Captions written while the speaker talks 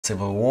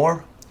Civil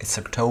War. It's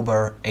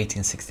October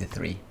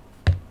 1863.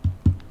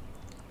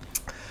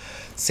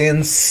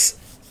 Since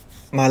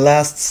my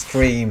last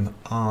stream,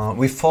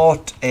 we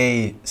fought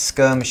a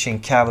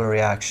skirmishing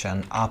cavalry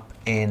action up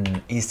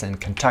in eastern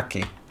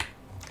Kentucky,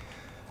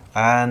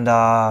 and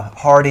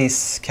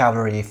Hardee's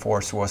cavalry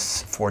force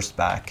was forced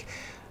back.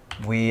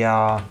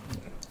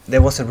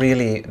 There was a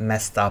really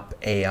messed up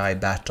AI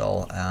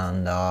battle,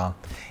 and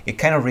it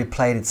kind of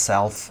replayed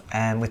itself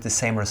and with the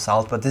same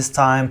result, but this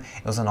time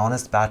it was an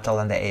honest battle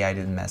and the AI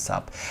didn't mess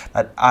up.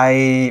 But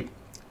I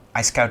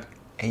scout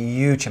a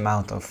huge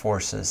amount of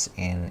forces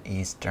in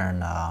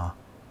eastern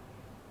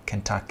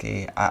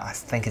Kentucky. I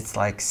think it's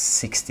like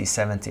 60,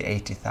 70,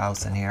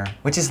 80,000 here,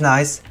 which is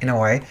nice in a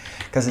way,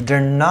 because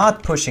they're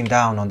not pushing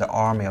down on the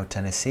Army of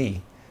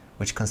Tennessee,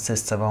 which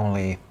consists of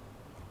only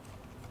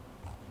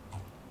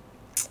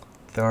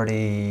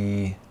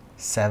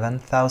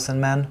 37,000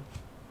 men.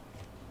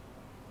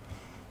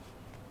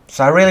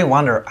 So I really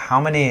wonder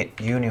how many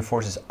Union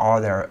forces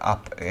are there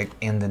up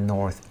in the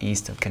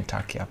northeast of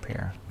Kentucky up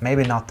here.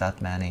 Maybe not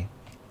that many.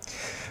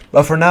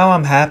 But for now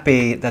I'm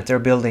happy that they're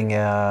building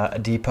a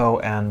depot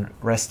and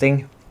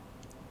resting.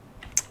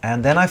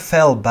 And then I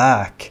fell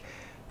back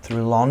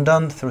through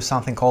London through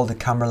something called the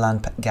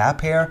Cumberland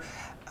Gap here.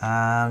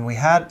 And we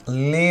had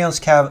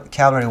Leon's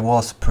cavalry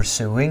was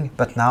pursuing,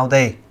 but now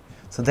they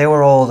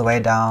were all the way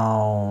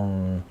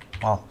down,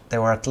 well, they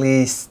were at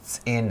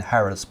least in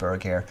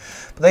Harrodsburg here,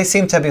 but they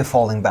seem to have been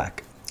falling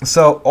back.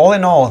 So all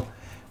in all,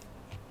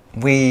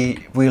 we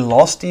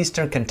lost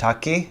eastern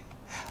Kentucky,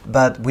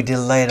 but we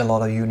delayed a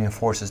lot of Union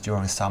forces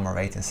during the summer of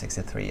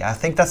 1863. I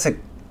think that's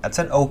an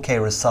okay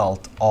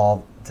result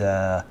of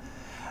the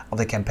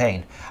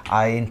campaign.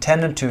 I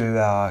intended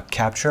to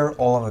capture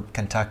all of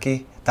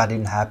Kentucky. That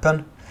didn't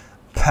happen,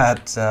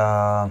 but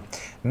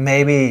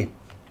maybe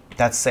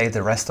that saved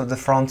the rest of the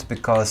front,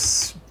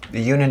 because the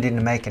Union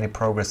didn't make any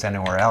progress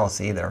anywhere else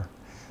either.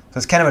 So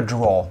it's kind of a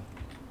draw.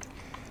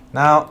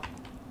 Now,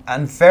 a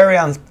very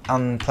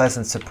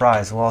unpleasant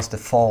surprise was the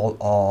fall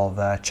of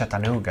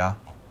Chattanooga.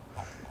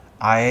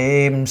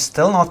 I'm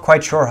still not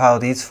quite sure how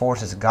these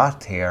forces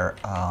got here.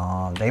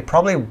 They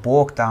probably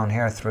walked down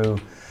here through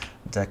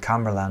the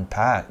Cumberland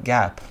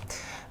Gap.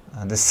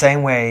 The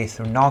same way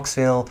through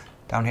Knoxville,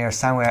 down here,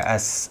 same way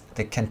as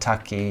the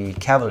Kentucky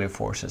cavalry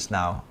forces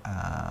now.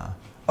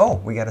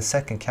 Oh, we got a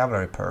second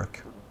cavalry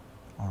perk.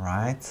 All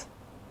right.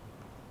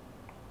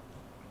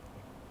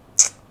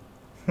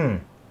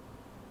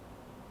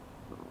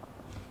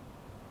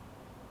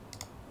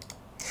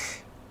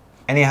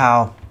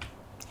 Anyhow,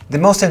 the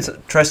most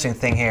interesting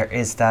thing here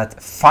is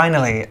that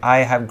finally I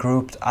have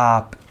grouped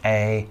up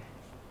a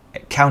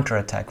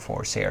counterattack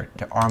force here,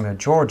 the Army of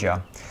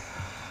Georgia.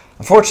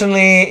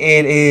 Unfortunately,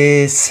 it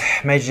is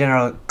Major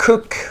General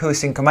Cook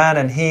who's in command,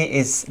 and he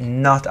is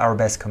not our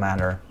best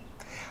commander.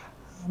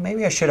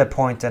 Maybe I should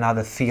appoint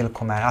another field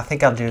commander. I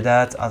think I'll do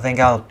that. I think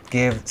I'll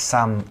give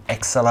some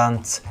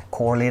excellent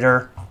corps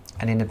leader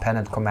an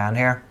independent command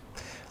here.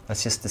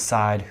 Let's just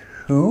decide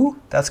who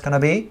that's gonna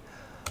be.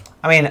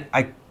 I mean,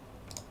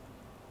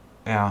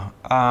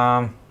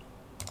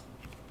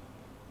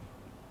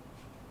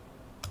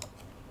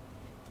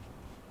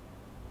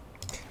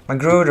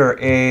 Magruder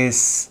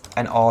is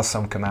an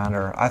awesome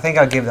commander. I think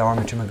I'll give the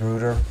army to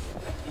Magruder.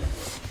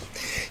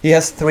 He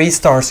has 3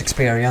 stars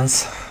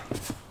experience.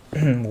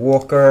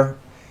 Walker,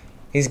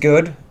 he's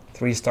good,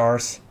 3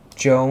 stars.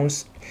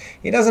 Jones,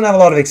 he doesn't have a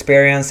lot of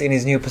experience in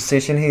his new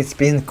position. He's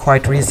been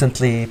quite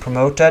recently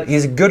promoted.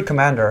 He's a good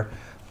commander.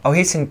 Oh,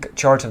 he's in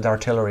charge of the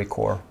artillery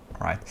corps,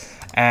 right?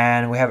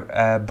 And we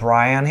have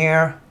Brian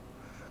here,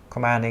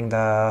 commanding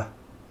the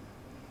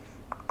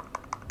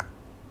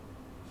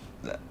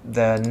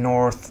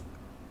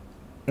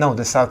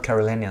South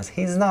Carolinians.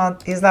 He's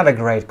not a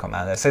great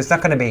commander, so it's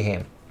not going to be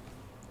him.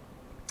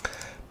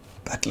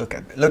 But look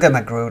at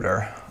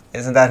Magruder.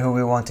 Isn't that who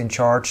we want in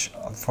charge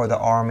for the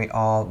army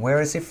of...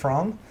 Where is he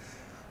from?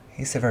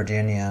 He's a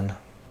Virginian.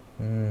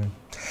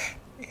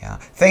 Yeah.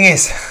 Thing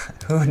is,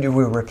 who do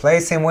we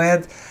replace him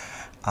with?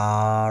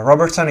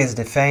 Robertson is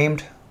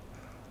defamed.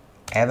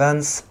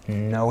 Evans?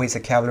 No, he's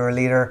a cavalry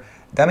leader.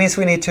 That means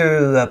we need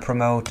to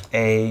promote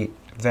a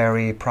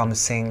very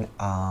promising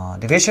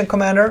division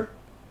commander.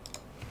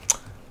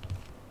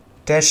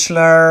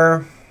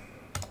 Deschler.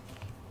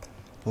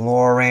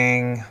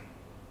 Loring.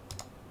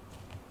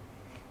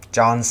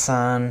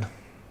 Johnson.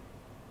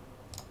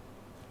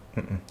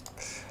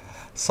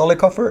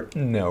 Solikoffer?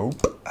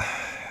 Nope.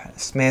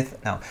 Smith?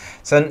 No.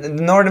 So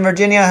Northern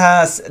Virginia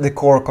has the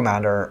corps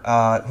commander,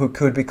 who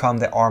could become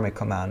the army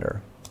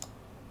commander.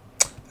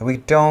 We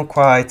don't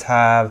quite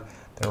have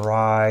the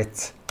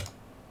right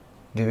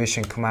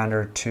division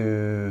commander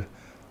to...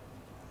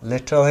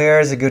 Little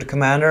here is a good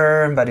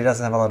commander, but he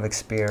doesn't have a lot of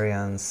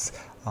experience.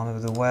 Army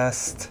of the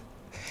West.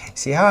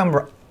 See how I'm...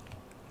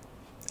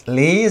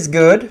 Lee is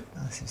good.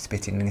 He's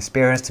spitting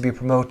experience to be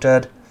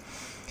promoted.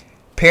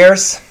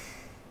 Pierce.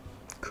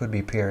 Could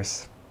be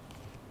Pierce.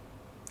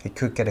 He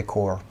could get a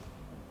corps.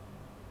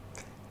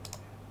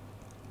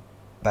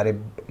 But it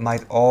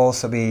might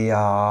also be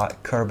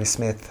Kirby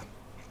Smith.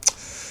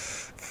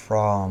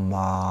 from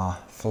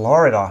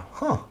Florida.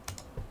 Huh.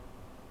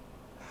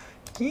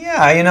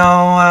 Yeah, you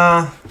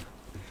know,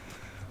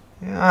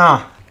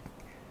 yeah.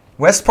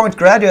 West Point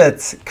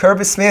graduate,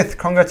 Kirby Smith,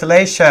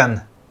 congratulations.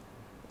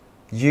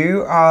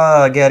 You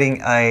are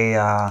getting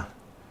a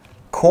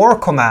Corps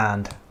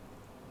command.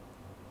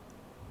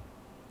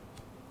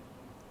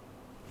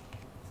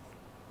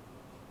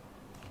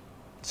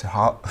 So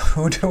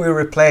who do we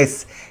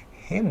replace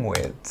him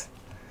with?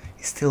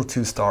 He's still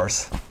 2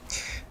 stars.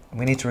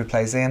 We need to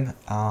replace him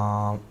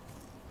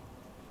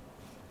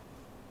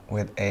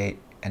with an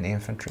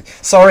infantry.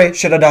 Sorry,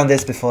 should have done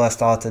this before I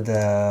started.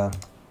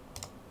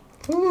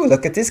 Ooh,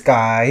 look at this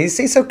guy.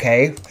 He's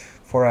okay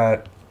for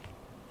a.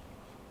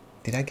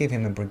 Did I give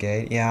him a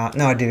brigade? Yeah,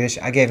 no, a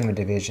division. I gave him a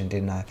division,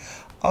 didn't I?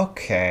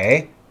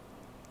 Okay,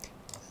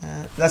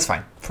 that's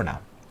fine for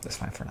now. That's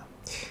fine for now.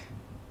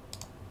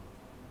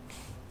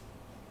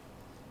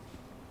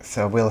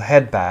 So we'll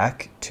head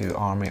back to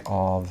Army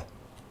of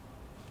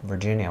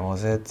Virginia,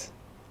 was it?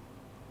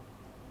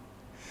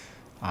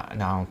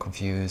 Now I'm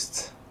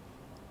confused.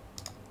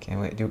 Can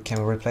we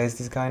replace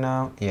this guy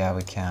now? Yeah,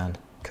 we can.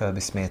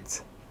 Kirby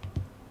Smith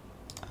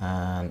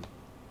and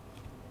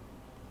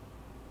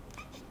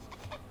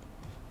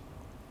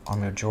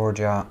Army of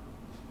Georgia.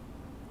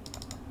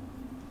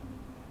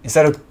 Is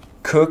that a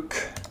Cook?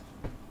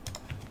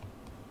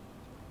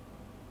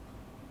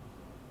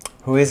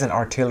 Who is an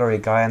artillery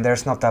guy, and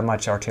there's not that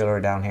much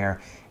artillery down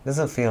here. It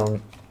doesn't feel.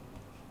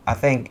 I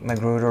think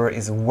Magruder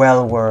is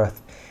well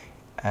worth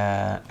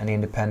an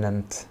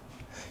independent.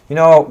 You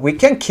know, we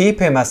can keep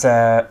him as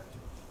a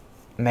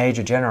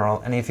major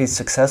general, and if he's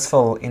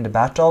successful in the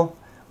battle,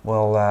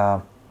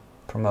 we'll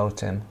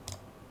promote him.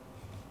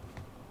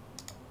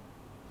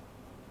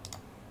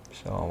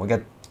 So we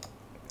get.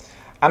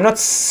 I'm not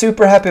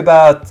super happy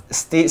about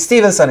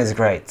Stevenson is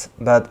great,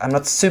 but I'm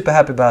not super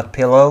happy about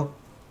Pillow.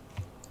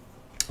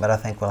 But I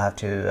think we'll have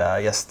to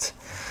just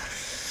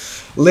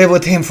live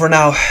with him for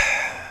now.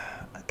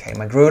 Okay,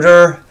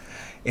 Magruder,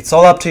 it's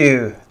all up to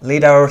you.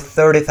 Lead our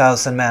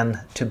 30,000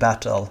 men to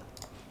battle.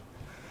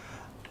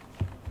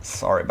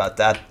 Sorry about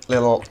that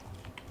little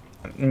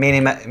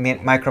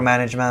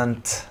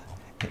micromanagement.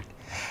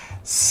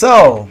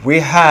 So, we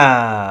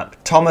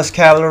have Thomas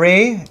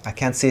Cavalry. I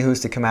can't see who's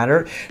the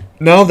commander.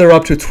 Now they're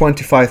up to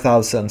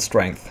 25,000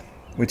 strength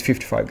with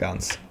 55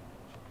 guns.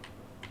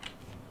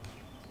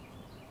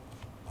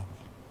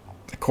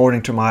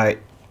 According to my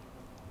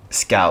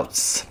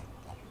scouts.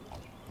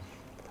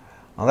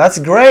 Well, that's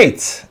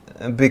great,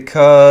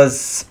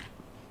 because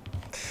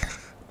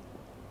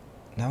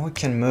now we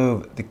can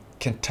move the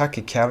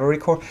Kentucky Cavalry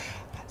Corps.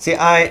 See,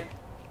 I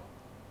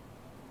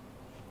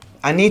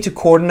need to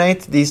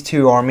coordinate these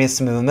 2 armies'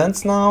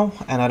 movements now,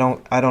 and I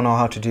don't know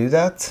how to do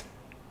that.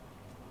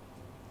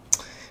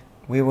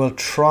 We will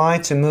try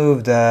to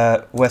move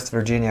the West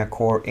Virginia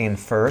Corps in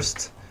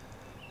first.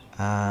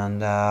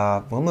 And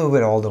we'll move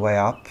it all the way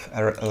up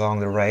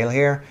along the rail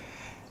here.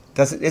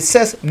 It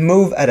says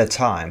move at a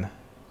time.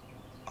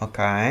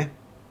 Okay.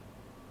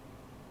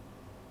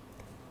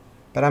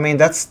 But I mean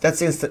that's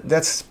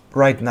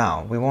right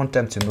now. We want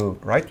them to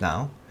move right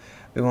now.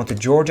 We want the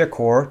Georgia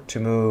Corps to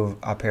move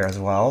up here as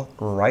well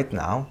right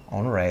now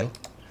on rail.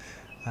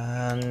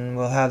 And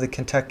we'll have the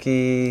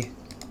Kentucky.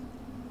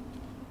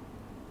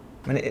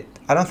 I mean,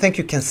 I don't think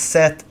you can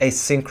set a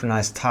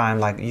synchronized time,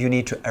 like you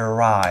need to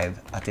arrive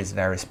at this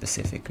very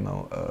specific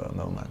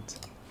moment.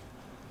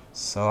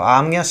 So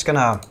I'm just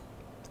gonna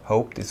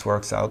hope this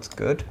works out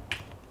good.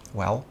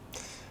 Well,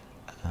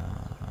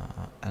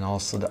 and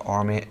also the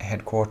army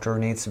headquarters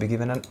needs to be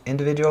given an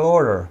individual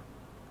order.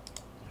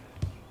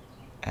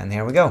 And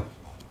here we go.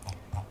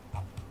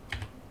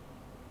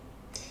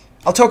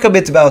 I'll talk a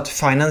bit about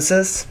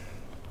finances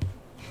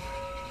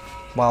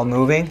while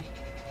moving.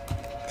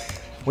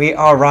 We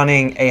are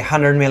running a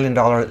 $100 million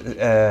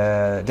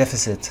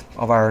deficit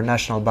of our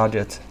national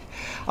budget.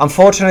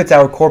 Unfortunately,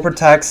 our corporate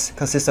tax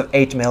consists of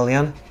 $8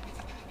 million.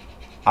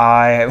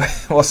 I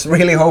was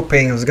really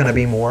hoping it was going to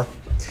be more,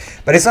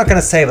 but it's not going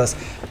to save us.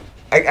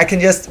 I can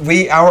just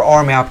our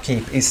army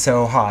upkeep is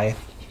so high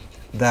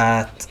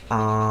that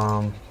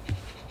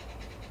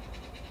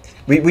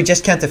we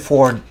just can't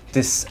afford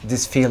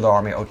this field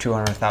army of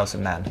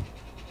 200,000 men,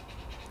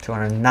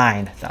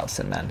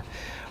 209,000 men.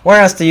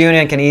 Whereas the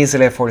Union can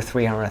easily afford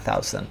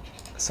 300,000.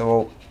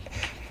 So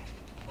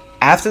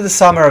after the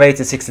summer of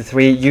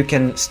 1863, you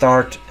can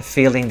start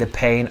feeling the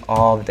pain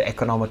of the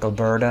economical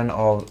burden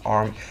of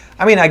army.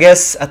 I mean, I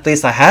guess at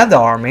least I have the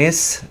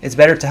armies. It's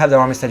better to have the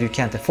armies that you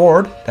can't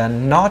afford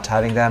than not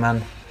having them.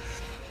 And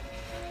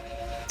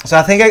so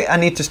I think I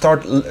need to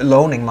start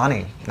loaning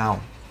money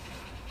now.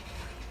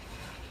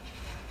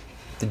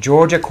 The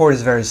Georgia Corps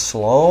is very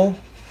slow.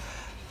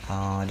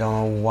 I don't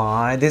know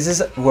why. This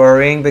is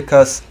worrying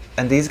because.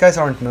 And these guys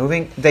aren't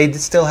moving. They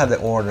still have the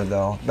order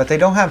though, but they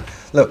don't have.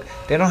 Look,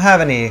 they don't have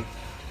any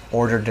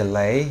order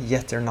delay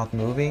yet. They're not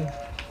moving.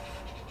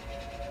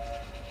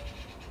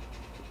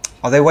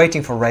 Are they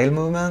waiting for rail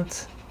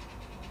movement?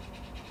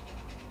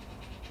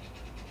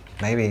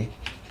 Maybe.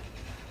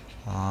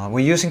 We're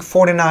using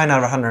 49 out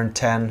of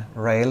 110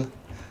 rail.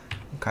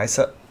 Okay,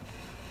 so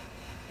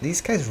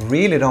these guys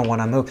really don't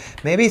want to move.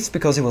 Maybe it's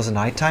because it was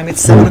nighttime.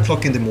 It's 7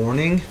 o'clock in the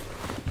morning.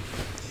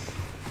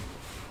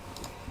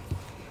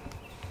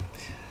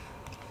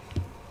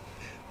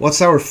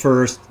 What's our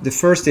first? The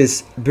first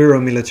is Bureau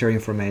of Military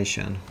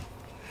Information.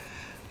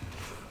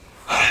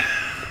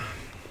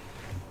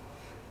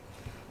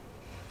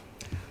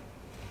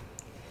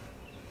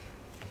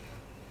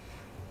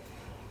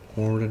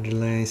 Order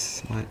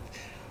delays.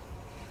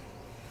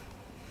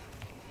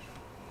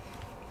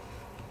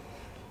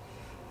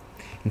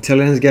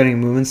 Intelligence getting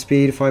movement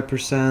speed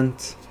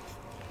 5%.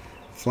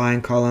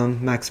 Flying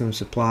column, maximum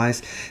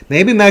supplies.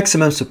 Maybe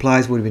maximum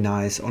supplies would be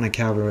nice on a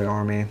cavalry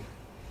army.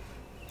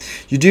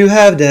 You do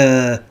have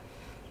the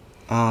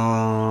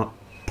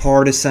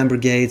partisan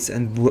brigades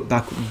and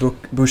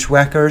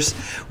bushwhackers,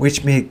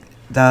 which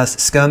does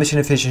skirmishing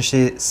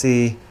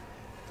efficiency,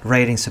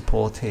 raiding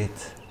support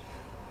hit.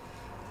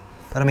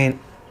 But I mean,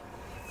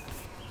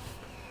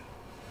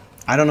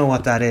 I don't know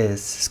what that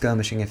is,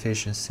 skirmishing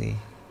efficiency.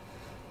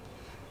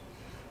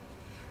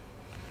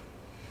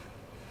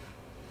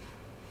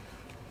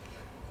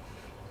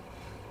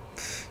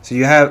 So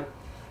you have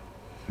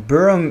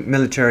Bureau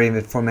military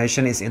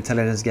information is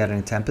intelligence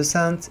gathering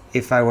 10%.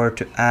 If I were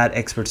to add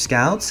expert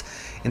scouts,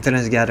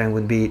 intelligence gathering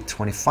would be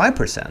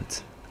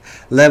 25%.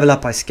 Level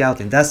up by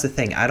scouting. That's the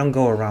thing. I don't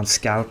go around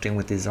scouting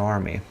with this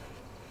army.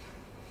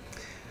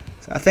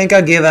 So I think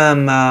I'll give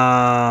them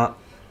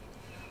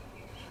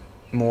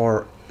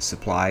more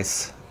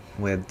supplies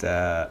with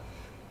where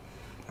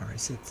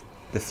is it?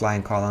 The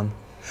flying column.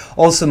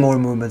 Also more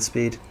movement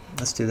speed.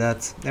 Let's do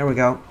that. There we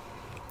go.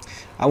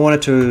 I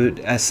wanted to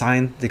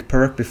assign the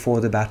perk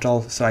before the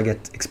battle, so I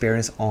get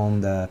experience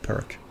on the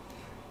perk.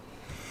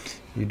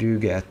 You do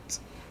get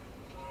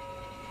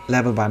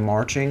level by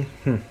marching.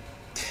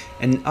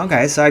 And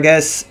okay, so I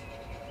guess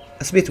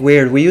it's a bit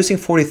weird. We're using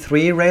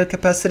 43 rail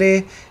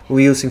capacity. We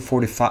were using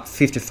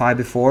 55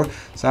 before.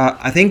 So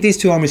I think these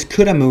two armies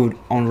could have moved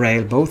on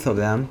rail, both of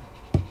them,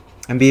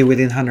 and be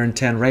within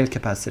 110 rail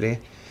capacity.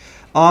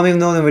 Army of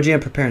Northern Virginia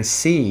preparing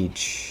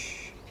siege.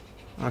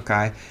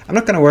 Okay, I'm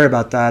not going to worry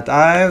about that.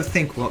 I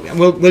think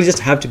we'll just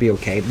have to be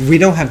okay. We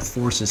don't have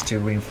forces to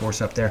reinforce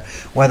up there,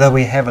 whether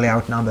we're heavily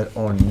outnumbered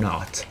or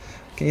not.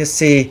 Can you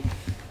see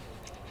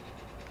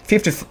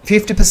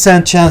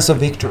 50% chance of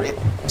victory?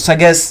 So I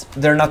guess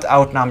they're not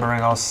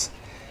outnumbering us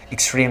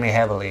extremely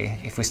heavily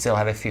if we still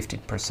have a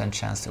 50%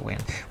 chance to win.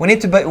 We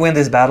need to win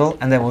this battle,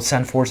 and then we'll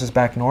send forces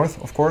back north,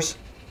 of course.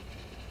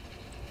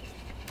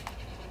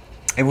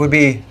 It would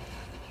be...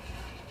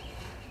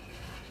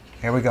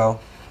 Here we go.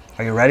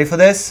 Are you ready for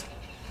this?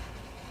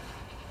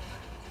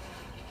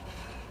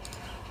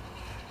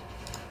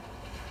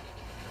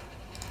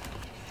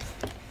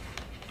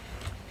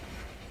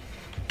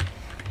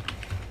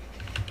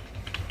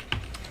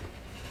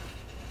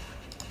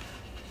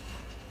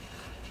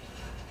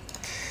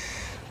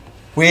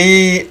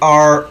 We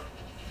are...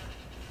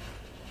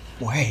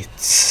 Wait.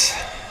 Is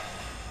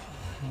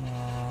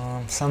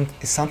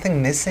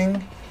something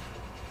missing?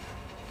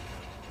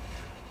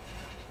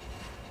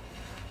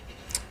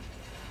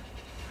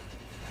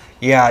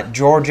 Yeah,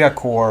 Georgia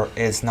Corps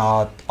is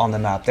not on the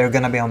map. They're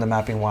gonna be on the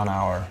map in 1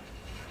 hour.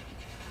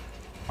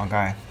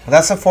 Okay, well,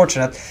 that's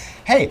unfortunate.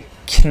 Hey,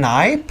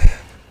 Knipe,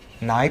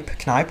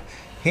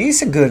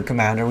 he's a good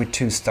commander with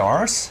 2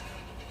 stars.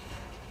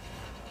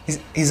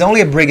 He's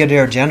only a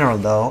brigadier general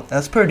though.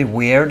 That's pretty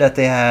weird that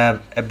they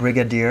have a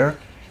brigadier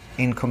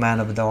in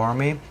command of the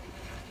army.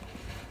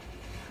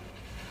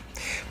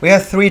 We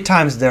have 3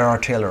 times their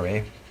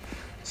artillery,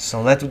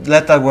 so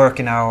let that work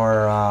in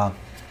our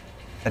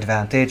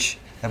advantage.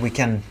 That we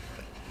can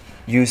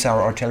use our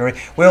artillery.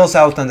 We also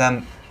outnumber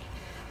them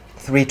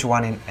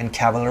 3-1 in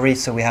cavalry,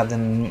 so we have the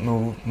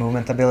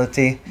movement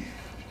ability.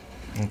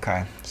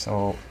 Okay,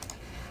 so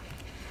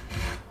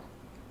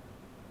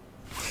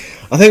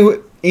I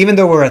think even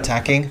though we're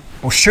attacking,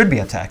 or should be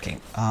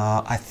attacking,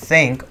 I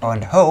think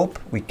and hope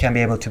we can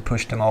be able to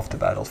push them off the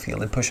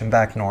battlefield and push them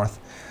back north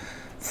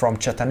from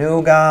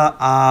Chattanooga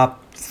up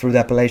through the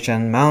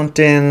Appalachian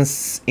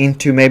Mountains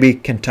into maybe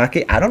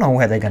Kentucky. I don't know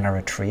where they're gonna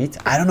retreat.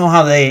 I don't know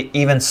how they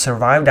even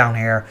survive down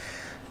here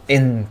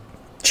in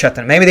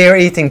Chattanooga. Maybe they are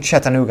eating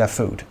Chattanooga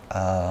food.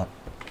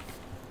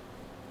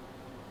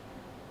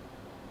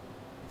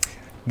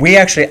 We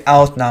actually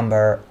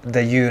outnumber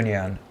the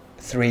Union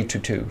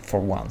 3-2 for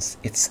once.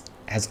 It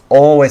has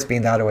always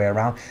been the other way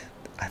around.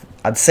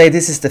 I'd say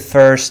this is the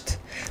first...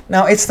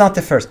 No, it's not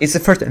the first. It's the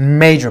first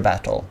major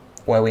battle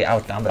where we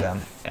outnumber them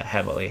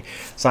heavily.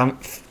 So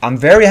I'm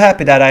very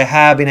happy that I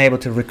have been able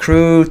to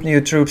recruit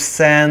new troops,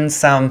 send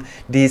some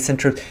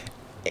decent troops.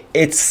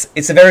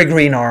 It's a very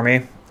green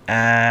army,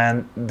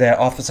 and the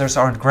officers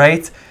aren't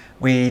great.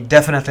 We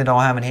definitely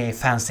don't have any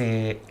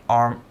fancy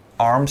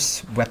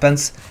arms,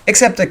 weapons,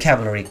 except the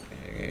cavalry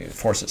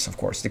forces, of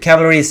course. The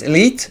cavalry is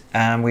elite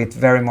and with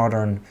very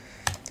modern...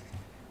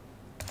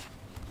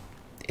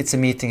 It's a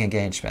meeting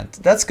engagement.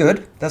 That's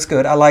good. That's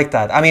good. I like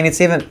that. I mean,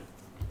 it's even...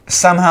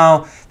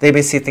 Somehow they've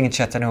been sitting in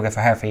Chattanooga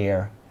for half a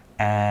year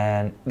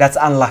and that's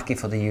unlucky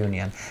for the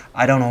Union.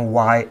 I don't know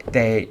why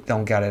they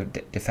don't get a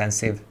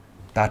defensive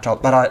battle,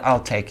 but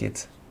I'll take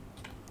it.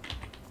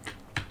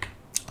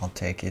 I'll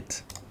take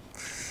it.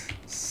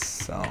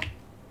 So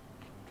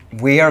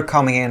we are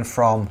coming in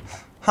from,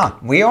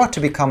 we ought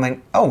to be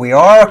coming,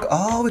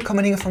 we're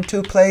coming in from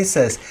 2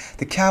 places.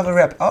 The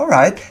cavalry up, all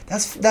right,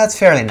 that's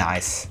fairly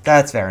nice.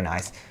 That's very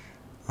nice.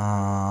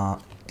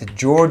 The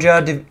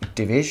Georgia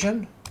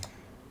division,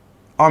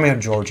 Army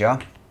of Georgia.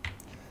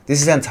 This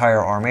is the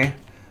entire army.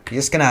 We're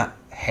just gonna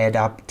head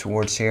up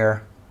towards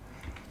here.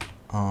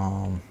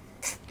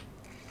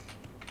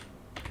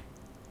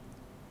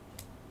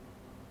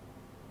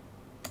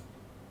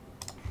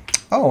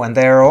 Oh, and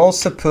they're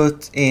also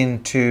put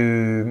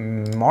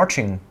into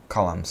marching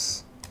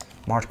columns.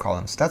 March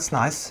columns. That's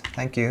nice.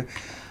 Thank you.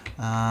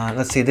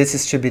 Let's see.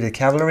 This should be the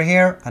cavalry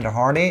here and the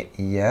hardy.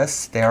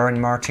 Yes, they are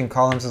in marching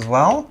columns as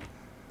well.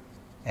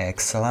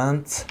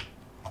 Excellent.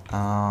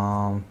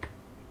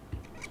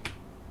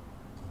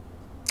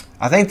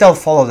 I think they'll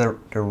follow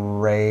the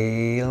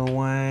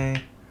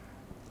railway.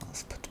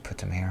 Let's put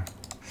them here.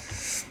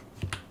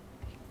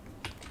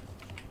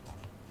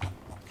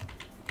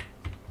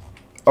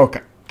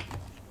 Okay.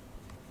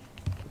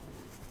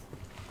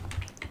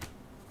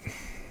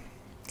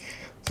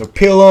 So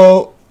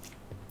Pillow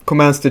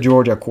commands the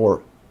Georgia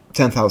Corps,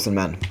 10,000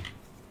 men.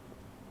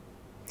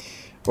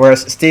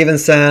 Whereas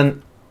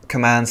Stevenson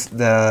commands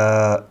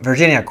the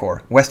Virginia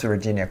Corps, West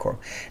Virginia Corps.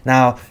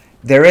 Now,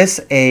 there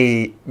is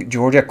a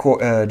Georgia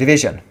Corps,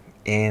 division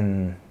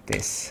in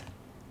this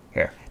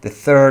here, the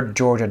 3rd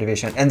Georgia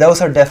Division, and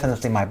those are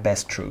definitely my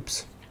best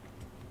troops.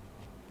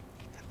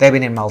 They've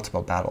been in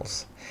multiple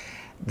battles.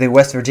 The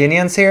West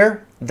Virginians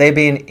here, they've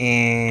been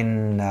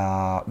in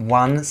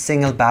 1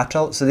 single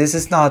battle, so this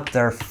is not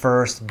their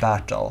first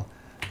battle.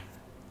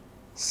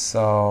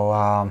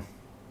 So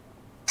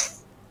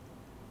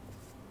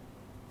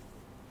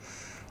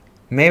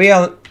maybe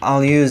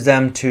I'll use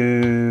them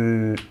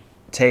to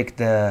take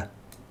the...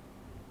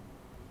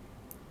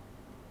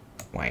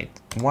 Wait,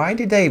 why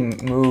did they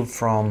move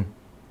from...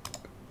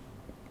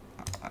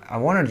 I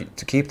wanted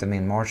to keep them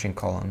in marching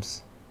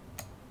columns.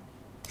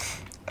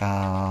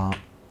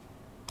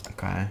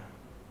 Okay.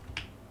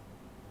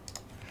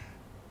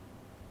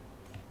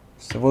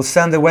 So we'll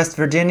send the West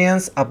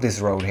Virginians up this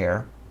road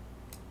here.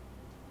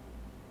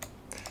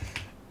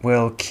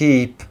 We'll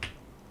keep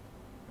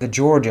the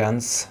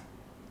Georgians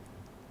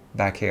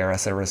back here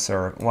as a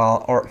reserve.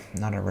 Well, or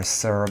not a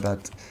reserve,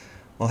 but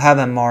we'll have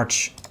them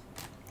march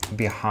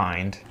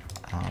behind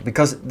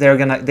because they're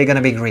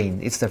gonna be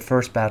green. It's the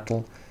first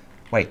battle.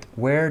 Wait,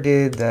 where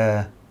did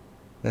the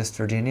West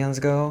Virginians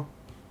go?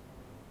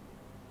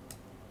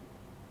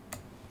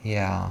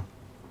 Yeah,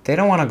 they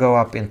don't want to go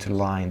up into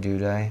line, do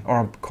they?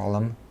 Or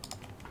column.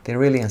 They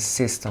really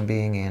insist on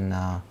being in...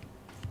 I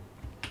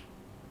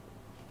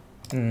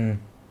don't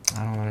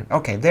know.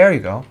 Okay, there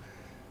you go.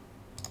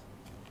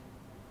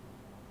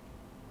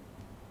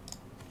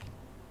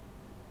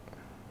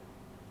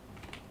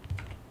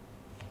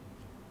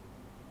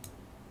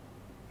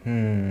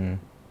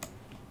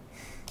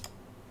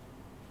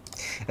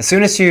 As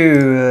soon as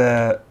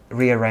you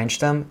rearrange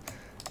them,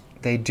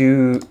 they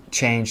do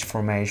change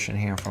formation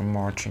here from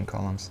marching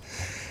columns.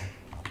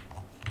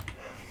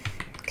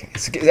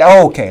 Okay,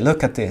 okay,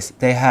 look at this.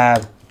 They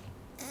have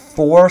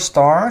 4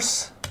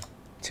 stars,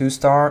 2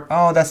 star.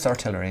 Oh, that's the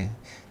artillery.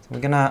 So we're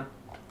gonna...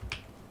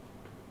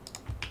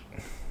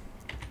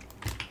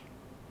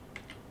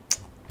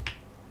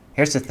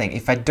 Here's the thing.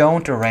 If I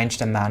don't arrange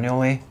them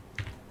manually,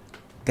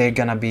 they're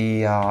gonna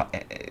be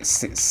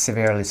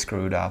severely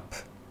screwed up.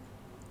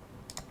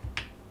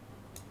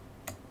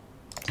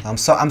 I'm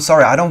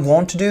sorry, I don't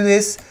want to do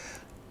this,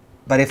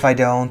 but if I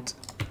don't,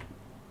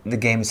 the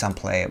game is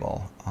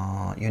unplayable.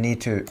 You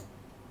need to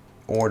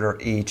order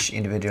each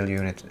individual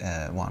unit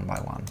one by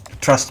one.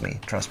 Trust me,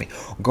 trust me.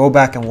 Go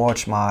back and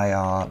watch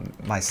my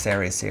my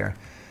series here,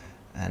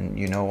 and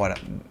you know what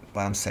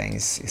I'm saying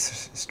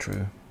is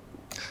true.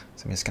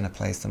 So I'm just gonna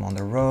place them on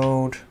the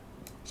road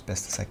as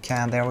best as I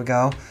can. There we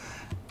go.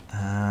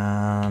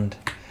 And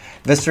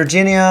West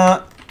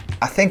Virginia,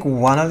 I think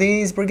one of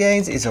these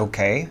brigades is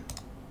okay.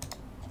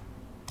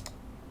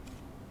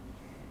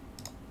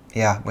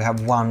 Yeah, we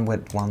have one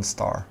with 1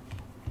 star.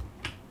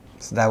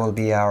 So that will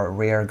be our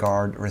rear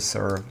guard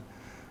reserve.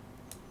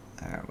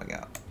 There we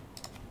go.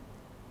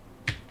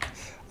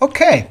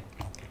 Okay.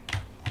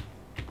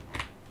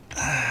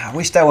 I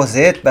wish that was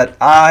it, but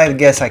I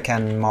guess I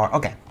can mark.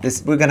 Okay,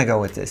 we're gonna go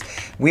with this.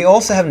 We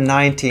also have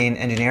 19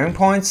 engineering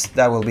points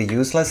that will be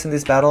useless in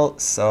this battle,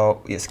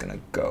 so we're just gonna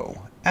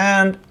go.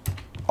 And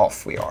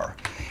off we are.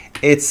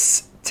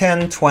 It's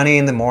 10:20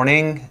 in the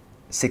morning,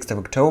 6th of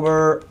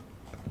October.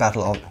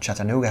 Battle of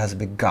Chattanooga has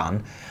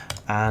begun,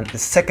 and the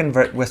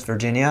 2nd West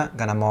Virginia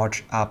gonna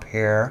march up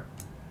here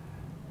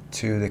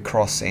to the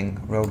crossing,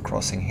 road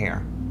crossing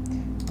here.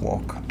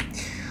 Walk.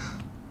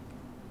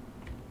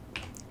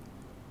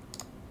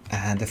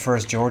 And the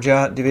 1st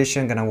Georgia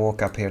Division gonna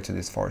walk up here to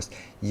this forest.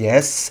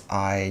 Yes,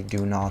 I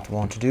do not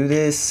want to do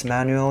this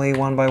manually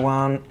one by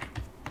one,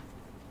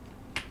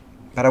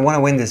 But I want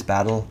to win this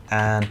battle,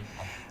 and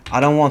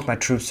I don't want my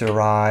troops to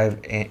arrive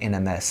in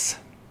a mess.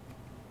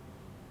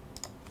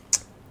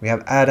 We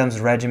have Adams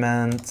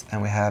Regiment,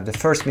 and we have the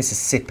 1st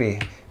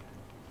Mississippi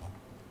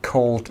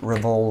Colt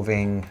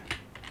revolving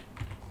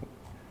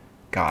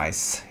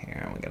guys.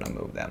 Here, we're gonna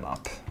move them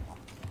up.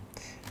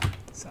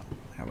 So,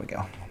 there we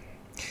go.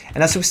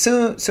 And as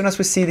soon as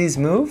we see these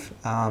move,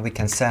 we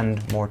can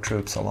send more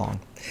troops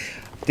along.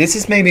 This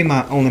is maybe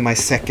only my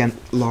second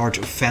large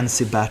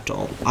offensive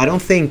battle. I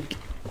don't think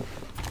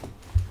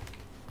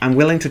I'm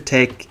willing to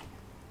take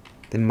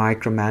the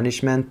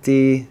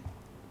micromanagement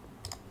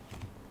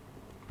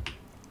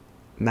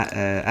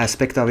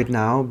aspect of it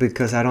now,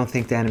 because I don't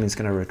think the enemy is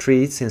going to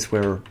retreat, since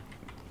we're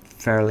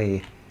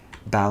fairly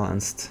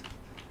balanced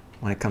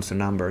when it comes to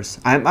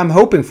numbers. I'm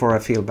hoping for a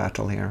field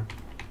battle here.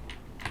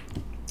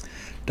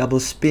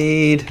 Double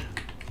speed.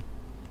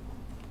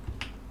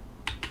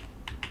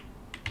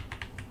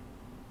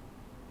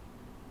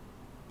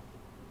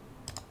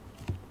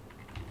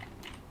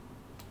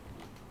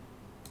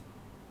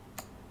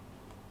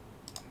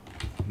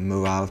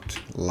 Move out,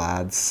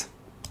 lads.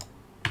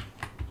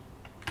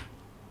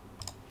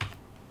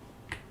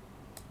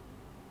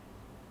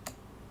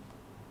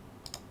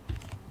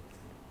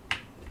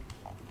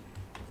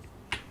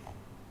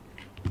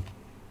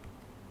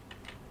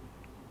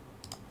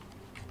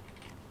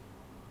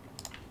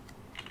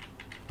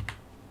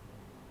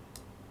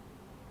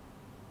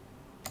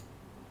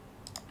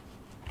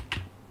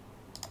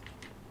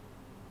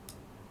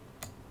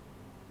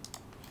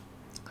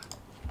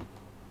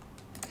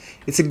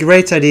 It's a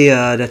great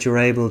idea that you're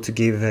able to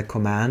give a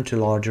command to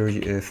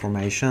larger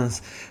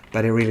formations,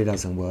 but it really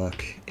doesn't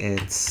work.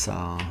 It's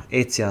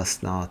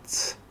just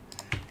not.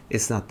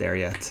 It's not there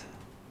yet.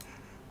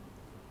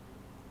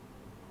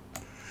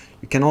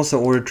 You can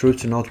also order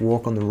troops to not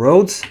walk on the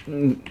roads.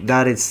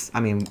 That is, I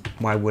mean,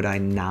 why would I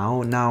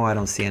now? Now I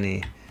don't see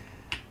any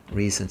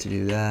reason to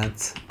do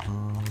that.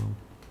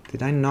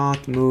 Did I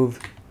not move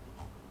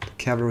the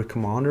cavalry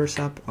commanders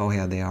up? Oh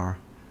yeah, they are.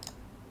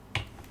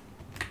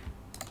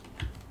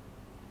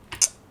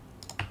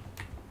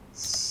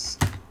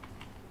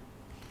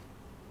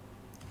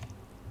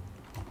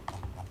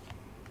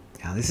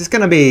 This is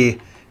going to be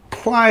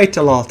quite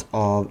a lot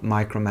of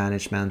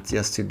micromanagement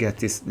just to get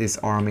this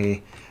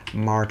army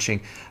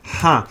marching.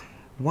 Huh.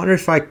 Wonder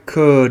if I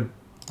could...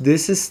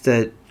 This is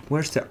the...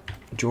 Where's the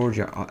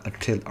Georgia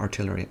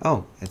artillery?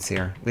 Oh, it's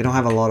here. We don't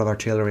have a lot of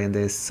artillery in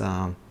this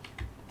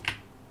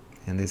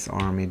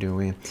army, do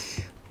we?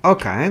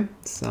 Okay,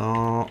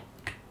 so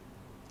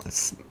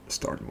let's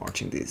start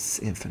marching this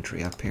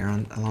infantry up here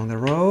along the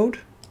road.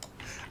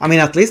 I mean,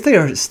 at least they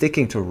are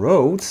sticking to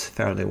roads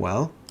fairly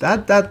well.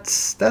 That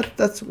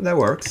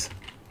works.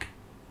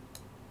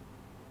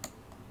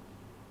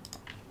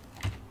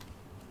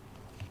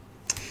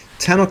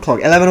 $10 o'clock,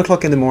 11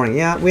 o'clock in the morning.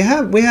 Yeah, we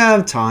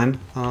have time.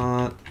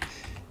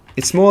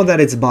 It's more that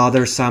it's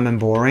bothersome and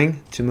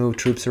boring to move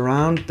troops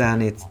around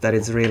than it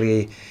doesn't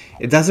really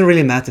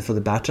matter for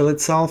the battle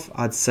itself.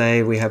 I'd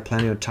say we have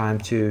plenty of time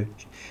to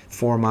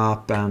form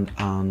up and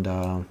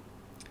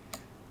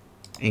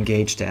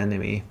engage the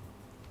enemy.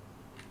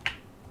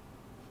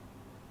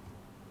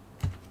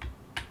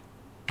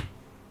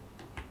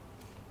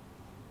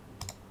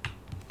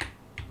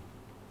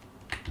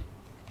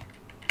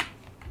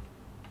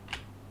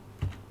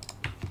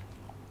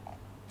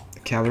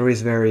 Cavalry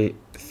is very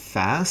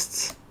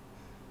fast.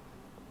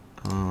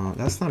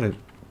 That's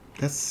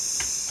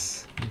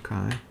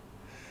okay.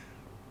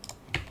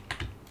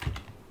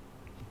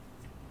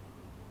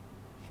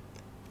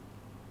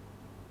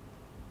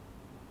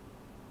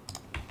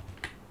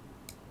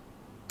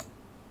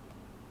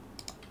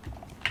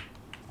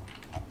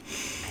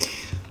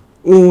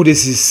 Oh,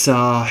 this is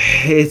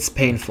it's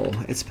painful.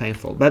 It's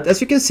painful. But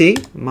as you can see,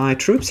 my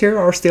troops here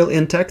are still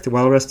intact,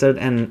 well rested,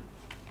 and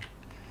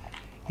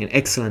in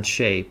excellent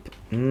shape.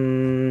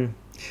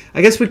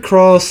 I guess we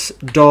cross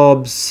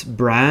Dobbs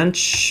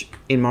branch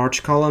in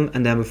march column,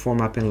 and then we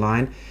form up in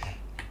line.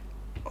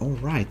 Oh,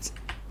 right.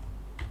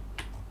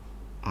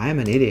 I am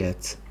an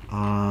idiot.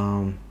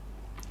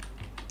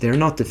 They're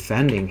not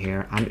defending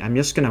here. I'm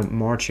just gonna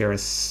march here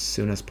as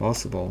soon as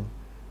possible,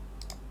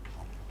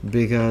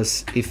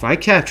 because if I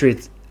capture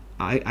it,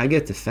 I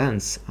get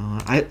defense.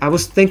 I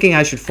was thinking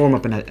I should form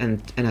up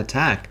an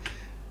attack.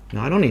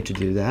 No, I don't need to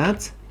do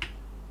that.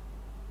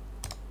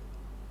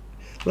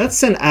 Let's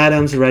send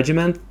Adams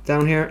Regiment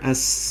down here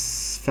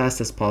as fast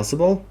as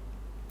possible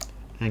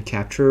and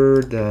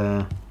capture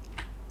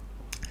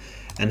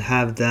and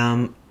have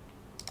them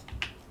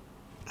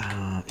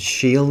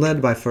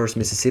shielded by 1st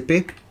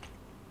Mississippi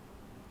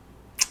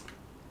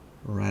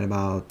right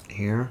about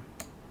here,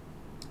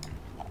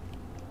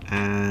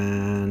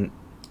 and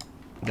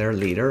their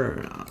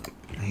leader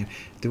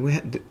do we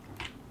have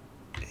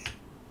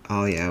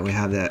oh yeah, we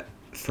have the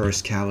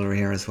 1st Cavalry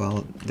here as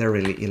well. They're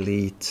really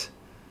elite.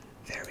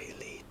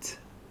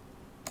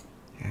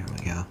 There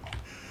we go.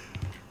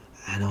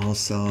 And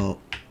also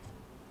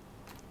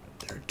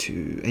there are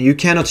 2, and you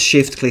cannot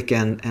shift click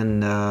and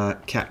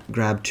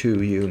grab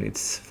 2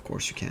 units. Of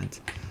course you can't.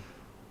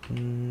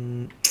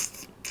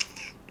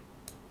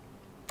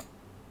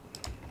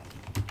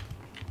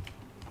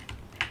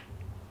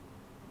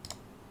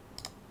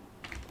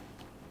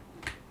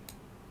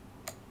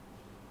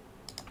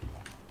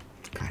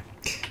 Okay.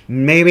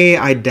 Maybe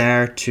I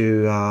dare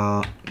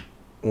to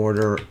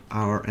order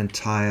our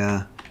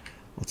entire,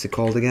 what's it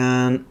called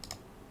again?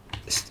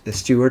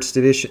 Stuart's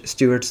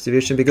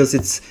division, because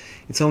it's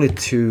only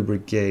 2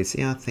 brigades.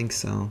 Yeah, I think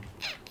so.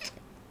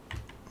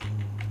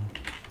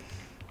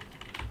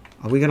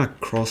 Are we gonna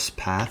cross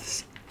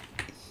paths?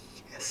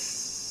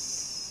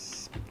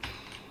 Yes.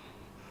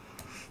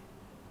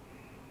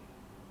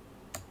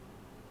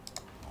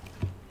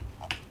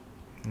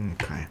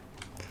 Okay.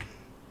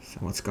 So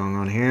what's going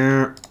on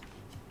here?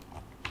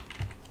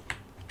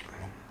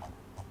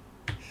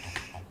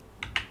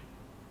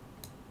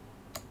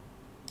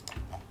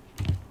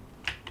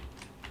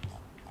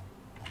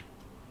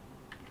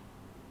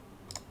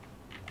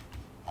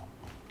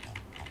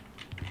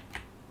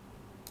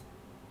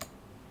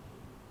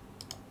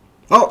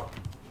 Oh!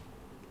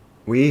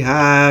 We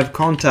have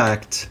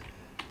contact.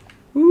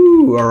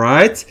 Ooh,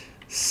 alright.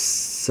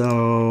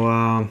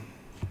 So,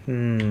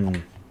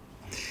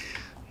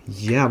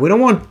 yeah, we don't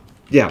want...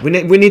 Yeah, we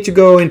need to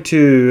go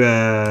into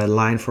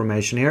line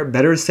formation here.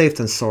 Better safe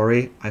than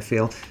sorry, I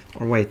feel.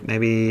 Or wait,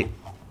 maybe...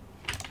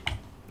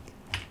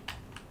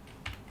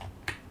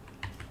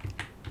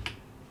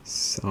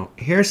 So,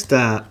 here's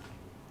the...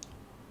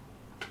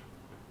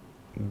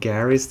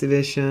 Gary's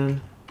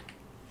division.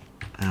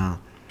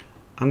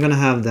 I'm gonna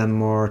have them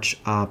march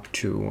up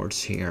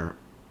towards here,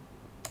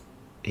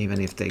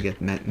 even if they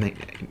get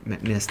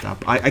messed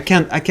up. I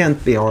can't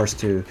be arsed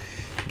to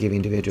give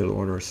individual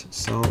orders.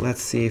 So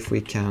let's see if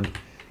we can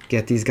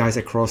get these guys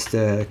across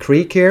the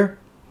creek here.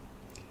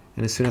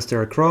 And as soon as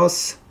they're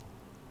across,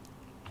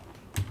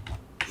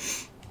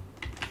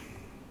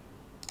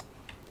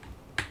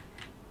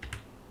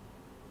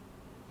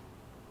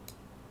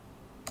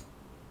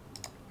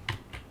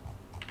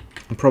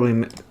 I'm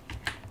probably...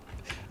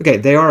 Okay,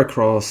 they are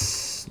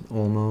across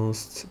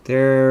almost.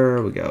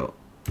 There we go.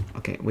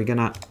 Okay, we're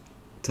gonna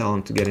tell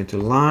them to get into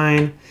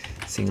line,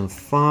 single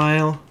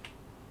file,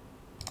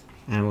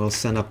 and we'll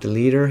send up the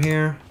leader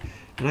here.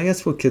 And I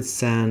guess we could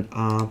send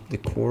up the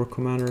corps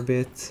commander a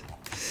bit.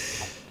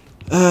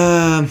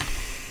 And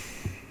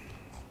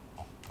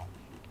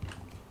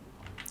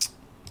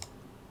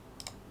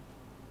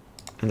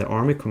the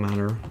army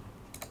commander.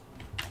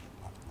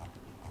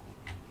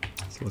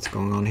 So what's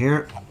going on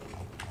here?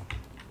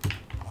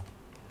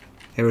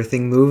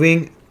 Everything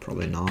moving?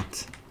 Probably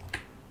not.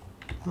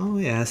 Oh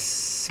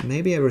yes,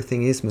 maybe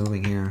everything is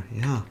moving here.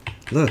 Yeah,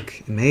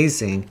 look,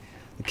 amazing.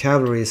 The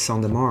cavalry is on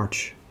the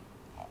march.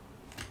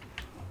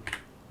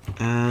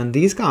 And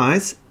these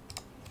guys,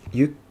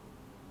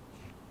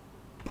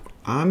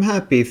 I'm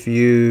happy if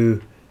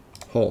you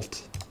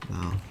halt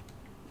now.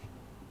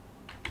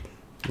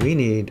 We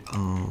need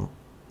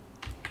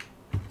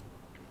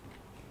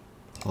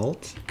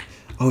halt.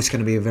 Oh, it's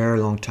gonna be a very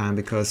long time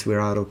because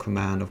we're out of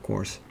command, of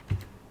course.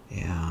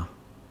 Yeah.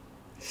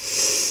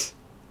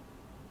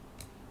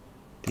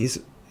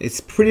 It's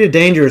pretty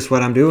dangerous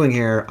what I'm doing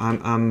here.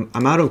 I'm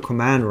out of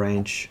command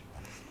range.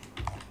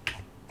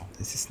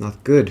 This is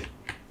not good.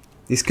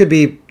 This could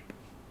be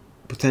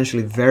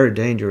potentially very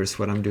dangerous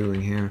what I'm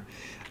doing here.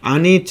 I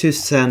need to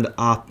send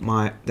up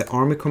the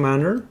army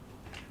commander.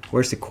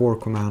 Where's the corps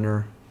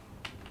commander?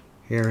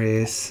 Here he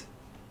is.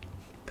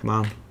 Come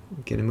on,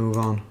 get a move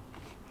on.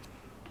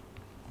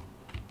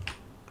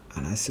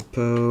 And I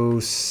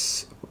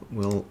suppose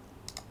we'll...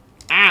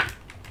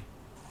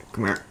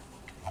 Come here.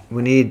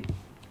 We need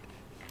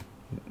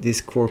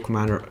this corps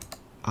commander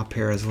up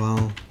here as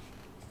well.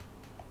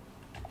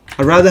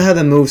 I'd rather have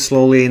them move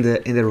slowly in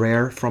the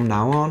rear from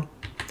now on.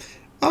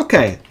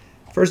 Okay,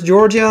 first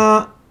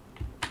Georgia.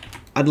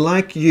 I'd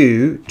like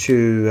you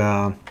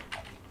to...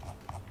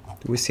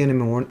 do we see any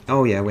more?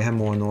 Oh yeah, we have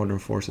more northern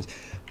forces.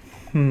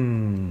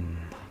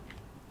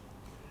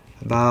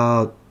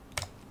 About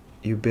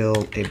you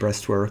build a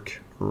breastwork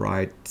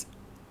right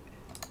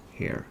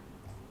here.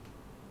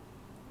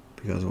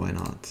 Because why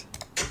not?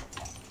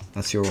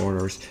 That's your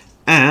orders.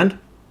 And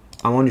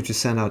I want you to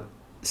send out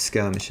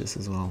skirmishes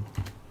as well.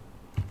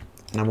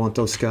 And I want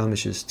those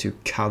skirmishes to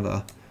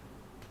cover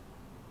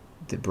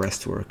the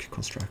breastwork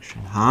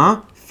construction.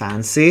 Huh?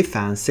 Fancy,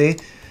 fancy.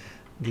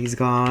 These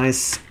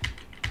guys,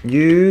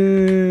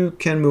 you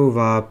can move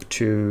up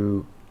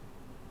to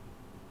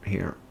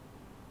here.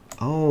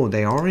 Oh,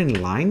 they are in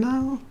line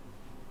now?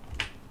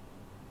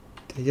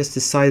 They just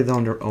decided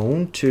on their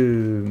own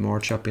to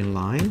march up in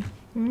line.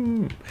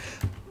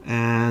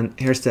 And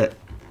here's their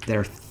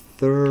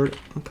third.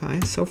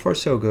 Okay, so far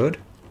so good.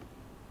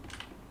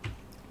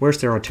 Where's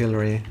their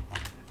artillery?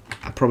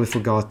 I probably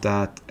forgot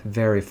that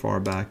very far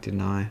back,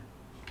 didn't I?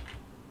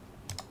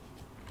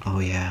 Oh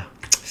yeah.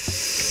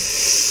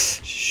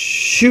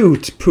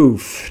 Shoot,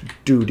 poof,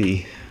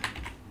 duty.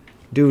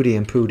 Duty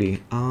and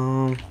pooty.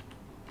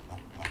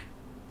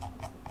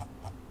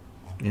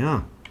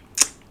 Yeah.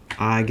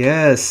 I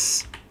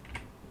guess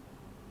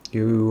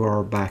you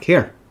are back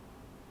here.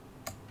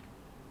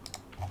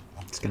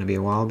 gonna be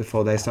a while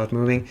before they start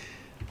moving.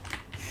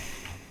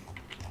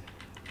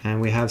 And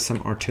we have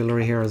some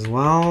artillery here as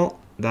well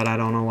that I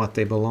don't know what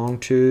they belong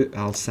to.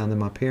 I'll send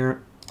them up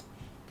here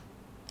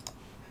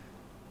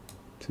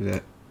to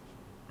the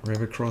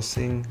river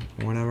crossing,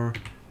 whatever.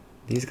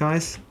 These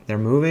guys, they're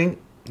moving.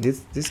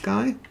 This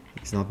guy,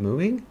 he's not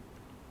moving.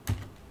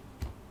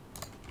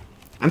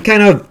 I'm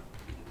kind of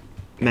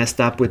messed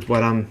up with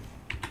what I'm...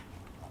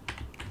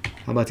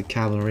 How about the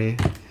cavalry?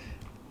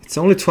 It's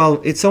only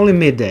 12, it's only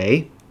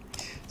midday.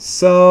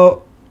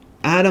 So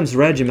Adams'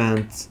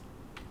 regiment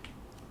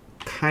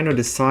kind of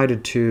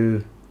decided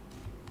to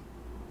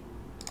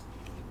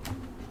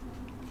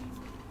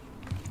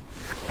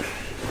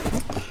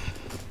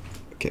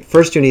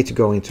first you need to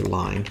go into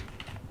line.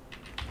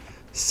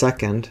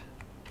 Second,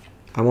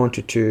 I want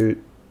you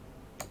to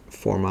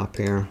form up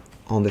here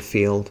on the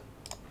field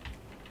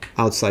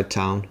outside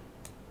town,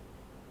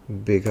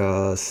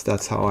 because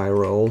that's how I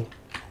roll.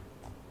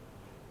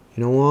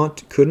 You know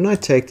what? Couldn't I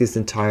take this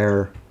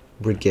entire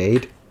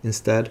brigade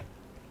instead?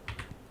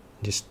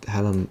 Just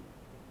have them...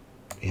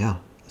 Yeah,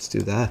 let's do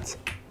that.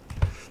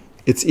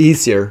 It's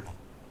easier.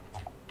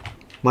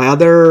 My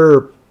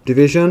other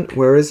division,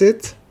 where is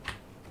it?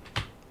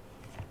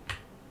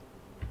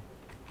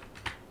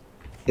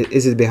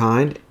 Is it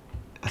behind?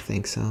 I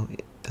think so.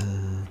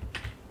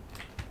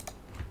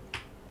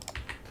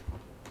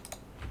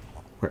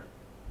 Where?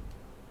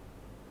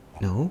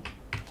 No.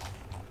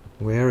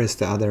 Where is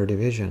the other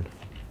division?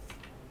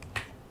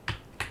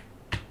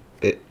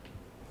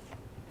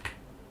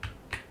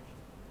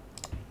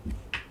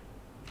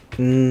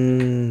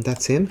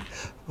 That's him?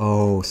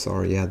 Oh,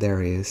 sorry. Yeah,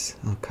 there he is.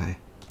 Okay.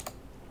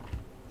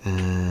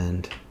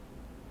 And...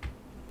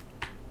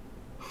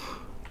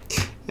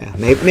 yeah,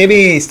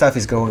 maybe stuff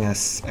is going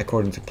as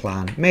according to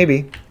plan.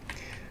 Maybe.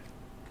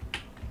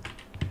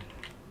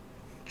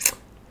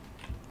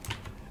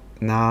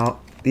 Now,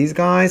 these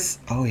guys...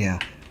 Oh, yeah.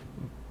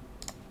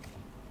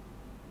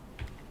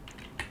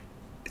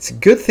 It's a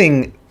good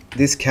thing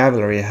this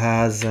cavalry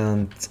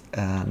hasn't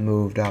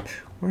moved up.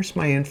 Where's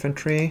my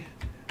infantry?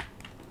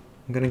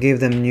 I'm gonna give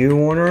them new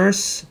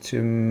orders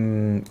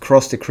to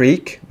cross the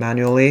creek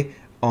manually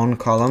on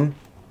column.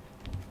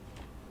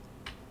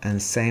 And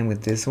same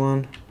with this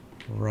one.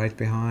 Right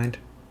behind,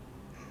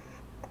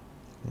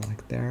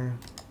 like there.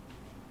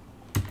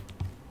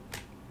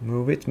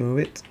 Move it, move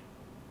it.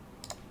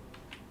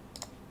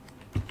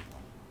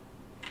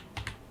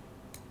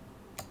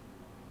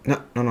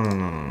 No.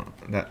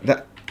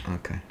 That.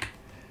 Okay.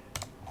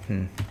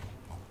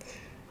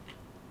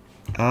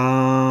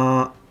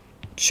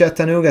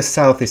 Chattanooga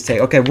South is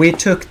taken. Okay, we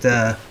took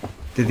the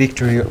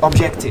victory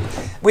objective,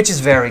 which is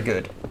very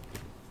good.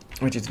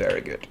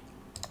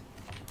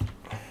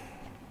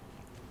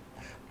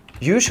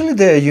 Usually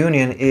the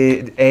Union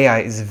AI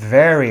is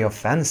very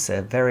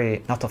offensive,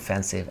 not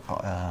offensive,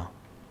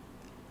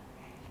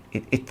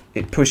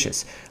 it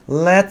pushes.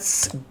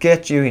 Let's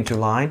get you into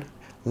line.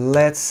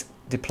 Let's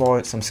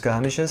deploy some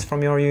skirmishes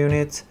from your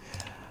unit.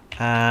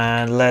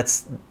 And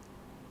let's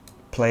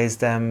place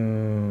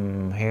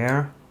them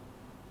here.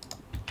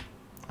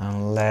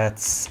 And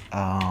let's...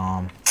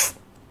 I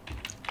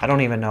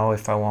don't even know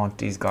if I want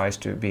these guys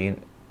to be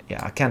in...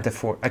 Yeah, I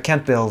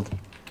can't build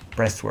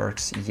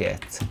breastworks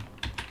yet.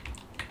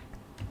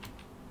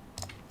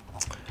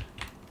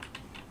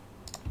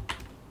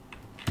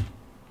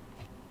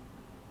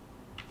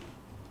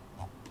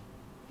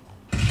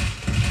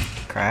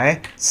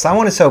 Okay,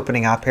 someone is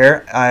opening up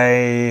here.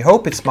 I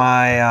hope it's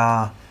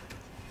my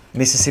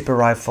Mississippi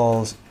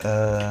Rifles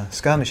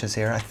skirmishes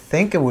here. I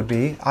think it would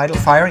be. Idle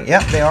firing.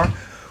 Yeah, they are.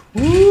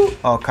 Woo!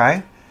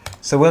 Okay.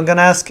 So we're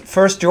gonna ask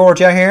first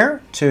Georgia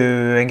here to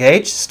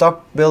engage.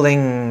 Stop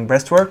building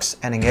breastworks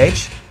and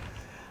engage.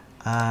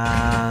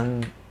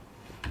 And...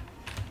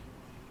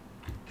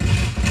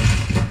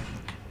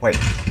 wait.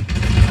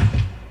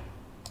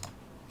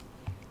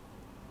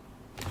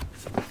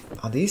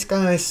 Are these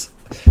guys...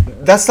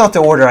 That's not the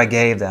order I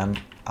gave them,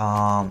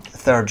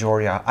 3rd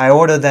Georgia. I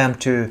ordered them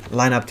to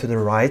line up to the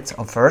right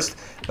of first,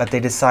 but they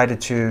decided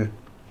to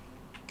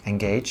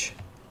engage.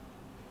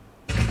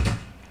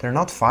 They're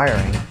not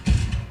firing.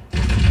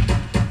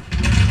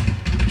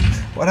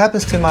 What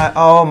happens to my...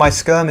 Oh, my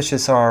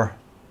skirmishes are...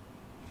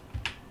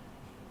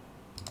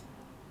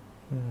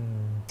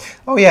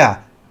 Oh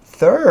yeah,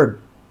 3rd.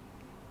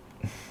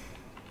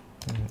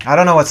 I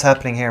don't know what's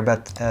happening here,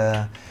 but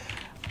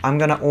I'm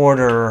gonna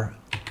order...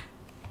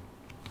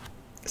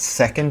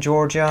 2nd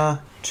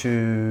Georgia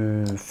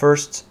to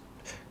first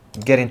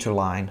get into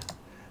line.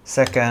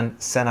 Second,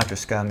 send out your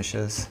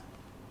skirmishes.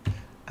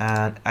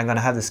 And I'm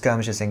gonna have the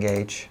skirmishes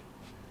engage.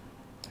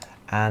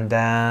 And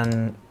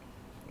then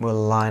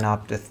we'll line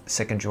up the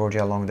 2nd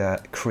Georgia along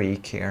the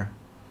creek here.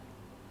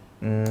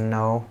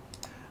 No,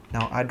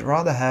 I'd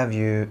rather have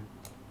you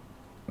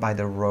by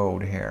the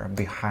road here,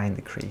 behind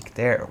the creek.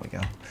 There we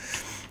go.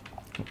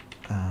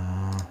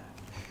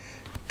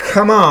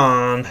 Come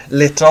on,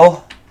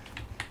 little.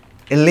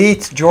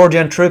 Elite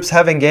Georgian troops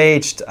have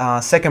engaged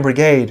 2nd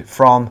Brigade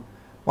from,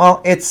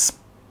 well, it's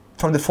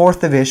from the 4th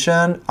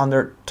Division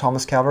under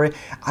Thomas Cavalry.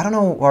 I don't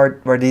know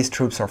where these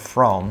troops are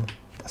from.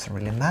 Doesn't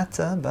really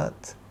matter,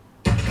 but...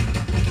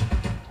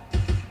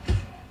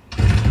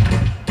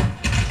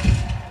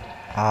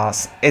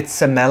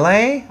 it's a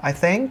melee, I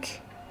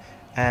think.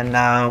 And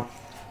now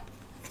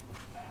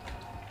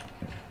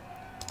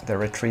they're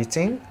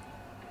retreating.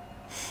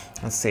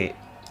 Let's see.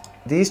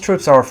 These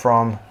troops are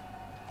from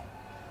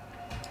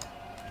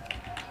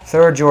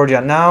 3rd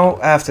Georgia. Now,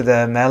 after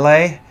the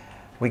melee,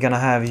 we're gonna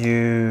have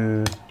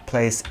you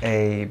place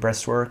a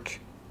breastwork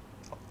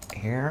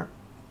here.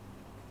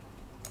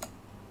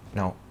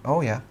 No.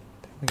 Oh, yeah.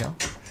 There we go.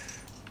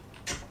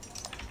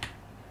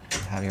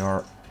 Have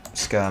your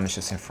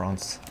skirmishes in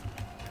front.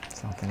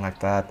 Something like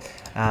that.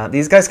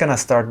 These guys gonna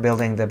start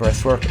building the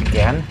breastwork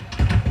again.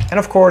 And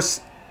of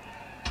course...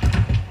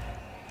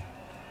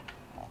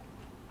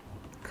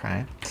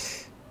 Okay.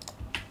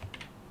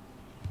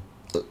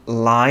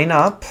 Line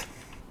up.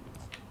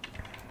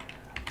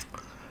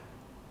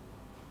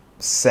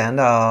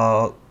 Send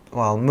out...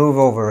 Well, move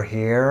over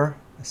here,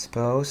 I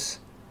suppose.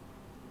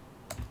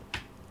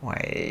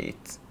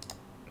 Wait.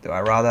 Do I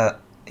rather...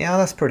 Yeah,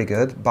 that's pretty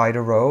good. By the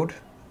road.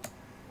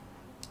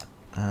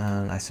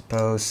 And I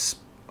suppose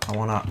I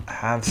want to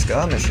have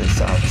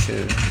skirmishes out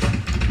too.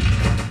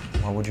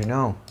 What would you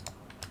know?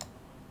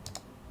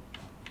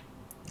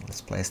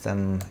 Let's place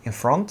them in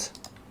front.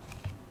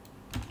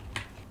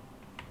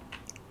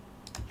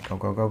 Go,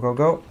 go, go, go,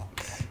 go.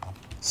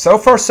 So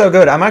far, so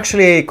good. I'm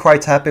actually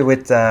quite happy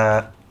with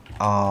the...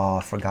 Oh,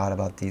 I forgot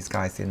about these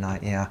guys, didn't I?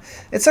 Yeah.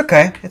 It's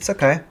okay. It's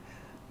okay.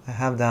 I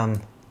have them...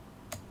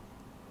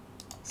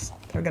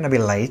 They're gonna be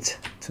late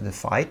to the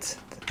fight.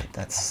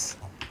 That's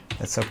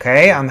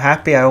okay. I'm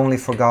happy I only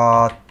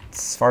forgot,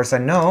 as far as I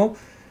know.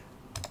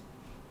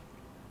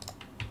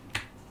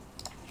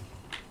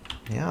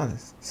 Yeah,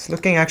 it's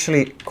looking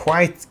actually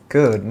quite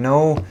good.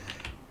 No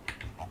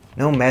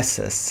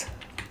messes.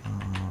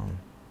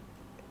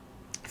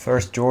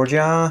 1st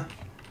Georgia.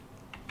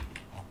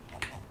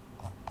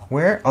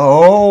 Where?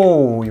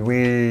 Oh,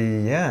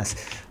 yes.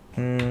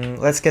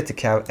 Let's get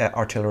the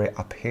artillery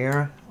up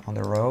here on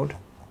the road.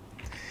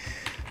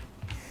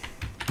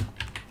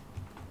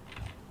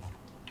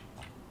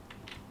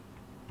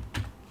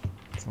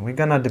 So we're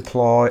gonna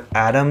deploy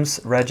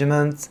Adams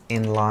Regiment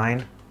in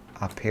line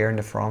up here in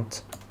the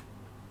front.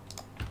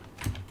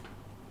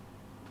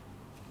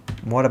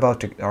 What about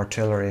the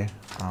artillery?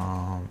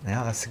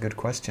 Yeah, that's a good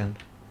question.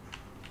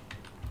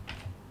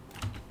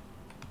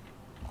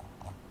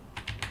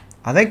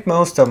 I think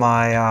most of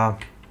my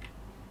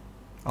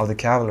of the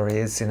cavalry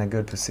is in a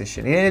good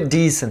position, in a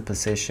decent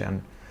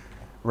position,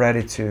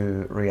 ready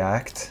to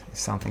react if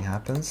something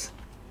happens.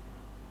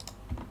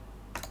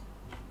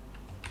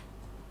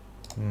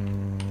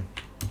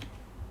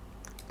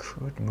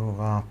 Could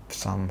move up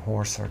some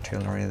horse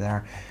artillery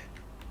there.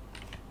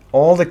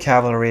 All the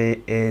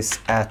cavalry is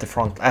at the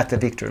front, at the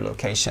victory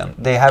location.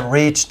 They have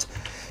reached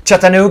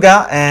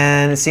Chattanooga,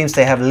 and it seems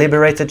they have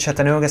liberated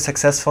Chattanooga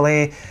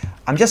successfully.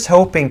 I'm just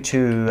hoping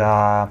to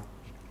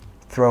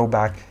throw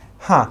back.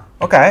 Huh,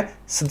 okay.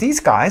 So these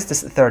guys,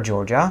 this is 3rd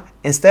Georgia,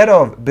 instead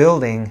of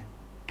building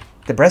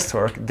the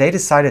breastwork, they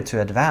decided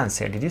to advance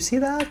here. Did you see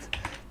that?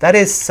 That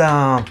is,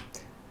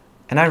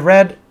 and I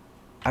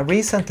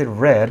recently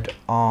read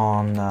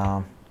on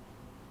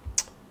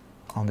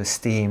the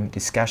Steam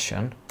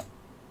discussion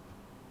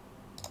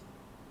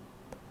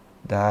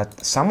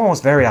that someone was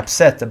very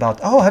upset about,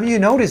 oh, have you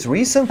noticed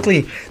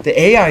recently the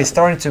AI is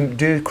starting to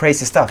do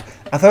crazy stuff?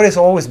 I thought it's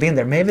always been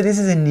there. Maybe this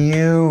is a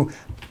new,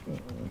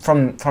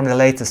 from the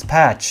latest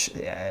patch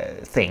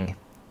thing.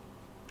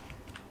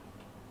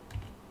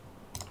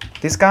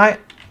 This guy,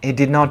 he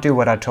did not do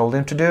what I told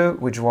him to do,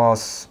 which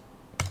was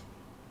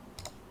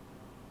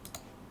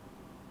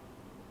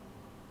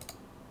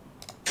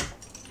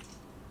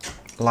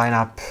line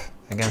up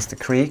against the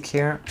creek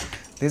here.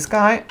 This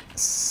guy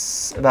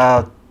is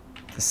about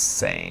the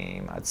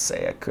same. I'd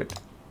say I could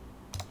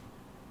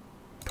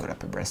put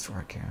up a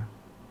breastwork here.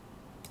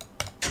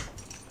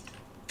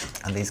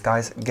 And these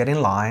guys get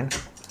in line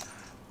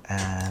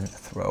and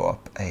throw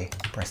up a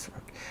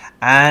breastwork.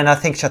 And I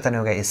think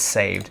Chattanooga is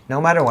saved.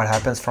 No matter what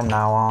happens from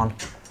now on.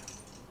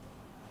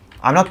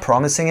 I'm not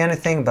promising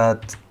anything,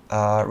 but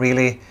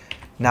really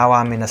now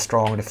I'm in a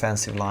strong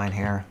defensive line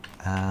here.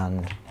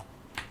 And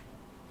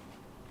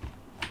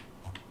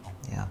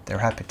yeah, they're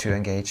happy to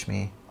engage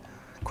me.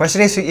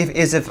 Question is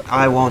if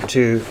I want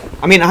to...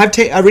 I mean,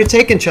 I've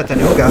retaken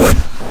Chattanooga,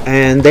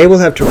 and they will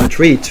have to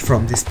retreat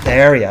from this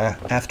area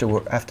after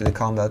the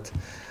combat.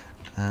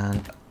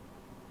 And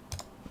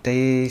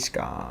these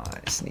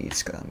guys need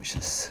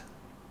skirmishes.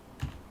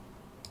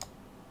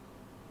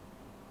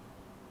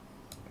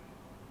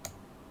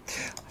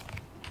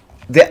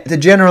 The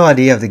general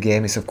idea of the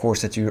game is, of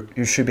course, that you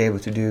should be able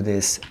to do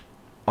this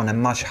on a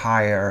much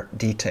higher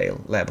detail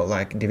level,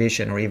 like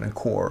division or even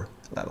corps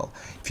level.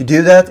 If you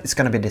do that, it's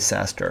going to be a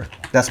disaster.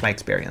 That's my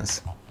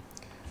experience.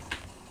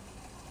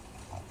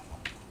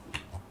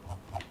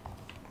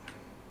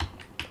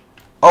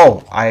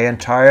 Oh, I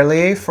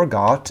entirely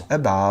forgot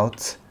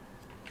about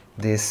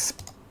this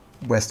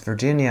West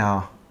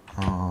Virginia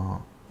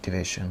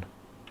division.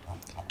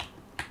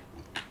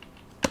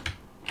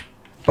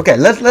 Okay,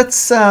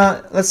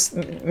 let's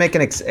make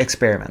an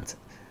experiment.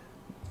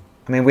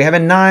 I mean, we have a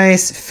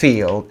nice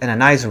field and a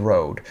nice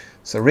road.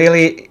 So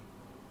really,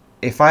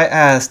 if I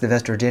ask the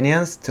West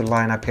Virginians to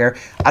line up here,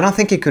 I don't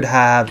think it could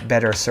have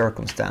better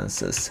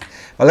circumstances.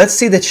 But let's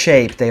see the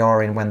shape they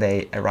are in when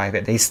they arrive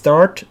here. They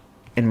start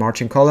in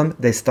marching column.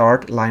 They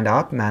start lined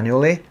up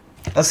manually.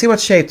 Let's see what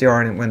shape they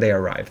are in when they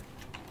arrive.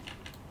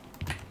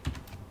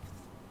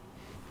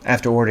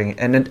 After ordering,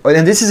 and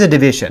this is a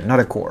division, not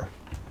a corps.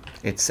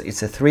 It's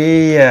a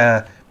 3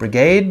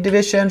 brigade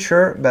division,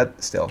 sure,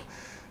 but still.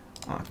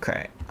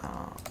 Okay.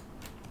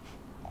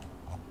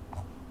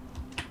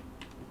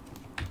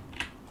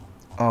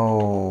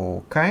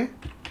 Okay.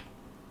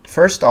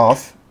 First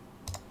off,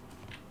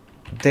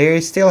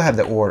 they still have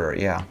the order.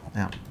 Yeah,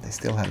 they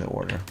still have the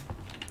order.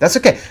 That's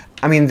okay.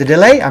 I mean, the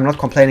delay, I'm not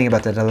complaining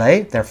about the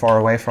delay. They're far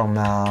away from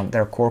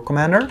their corps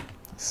commander.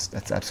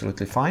 That's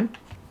absolutely fine.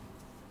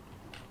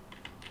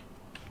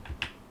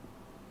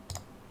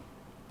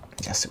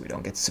 Just so we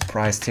don't get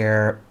surprised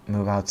here.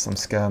 Move out some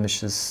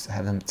skirmishes,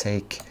 have them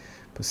take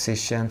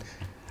position.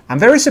 I'm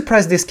very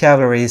surprised this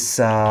cavalry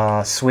is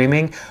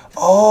swimming.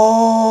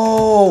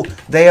 Oh,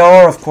 they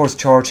are of course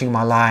charging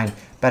my line,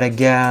 but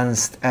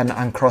against an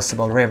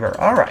uncrossable river.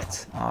 All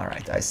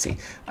right, I see.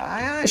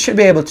 I should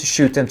be able to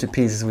shoot them to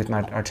pieces with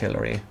my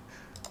artillery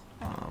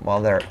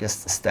while they're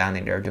just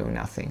standing there doing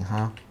nothing,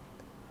 huh?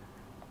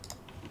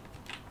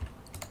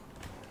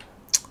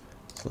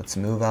 So let's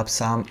move up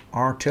some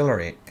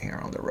artillery here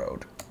on the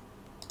road.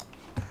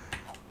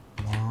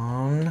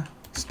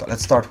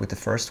 Let's start with the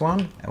first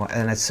one,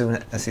 and as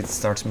soon as it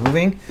starts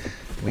moving,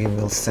 we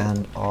will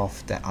send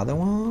off the other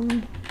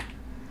one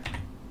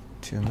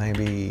to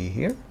maybe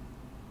here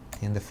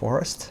in the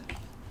forest.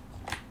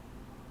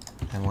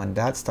 And when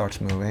that starts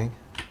moving,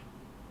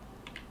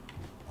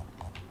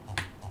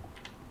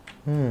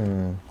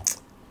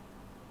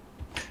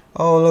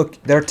 oh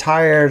look, they're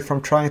tired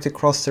from trying to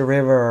cross the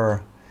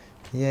river.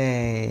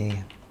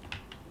 Yay.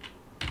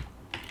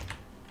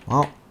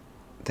 Well,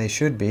 they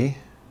should be.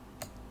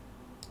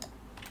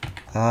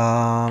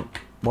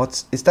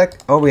 What is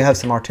that? Oh, we have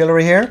some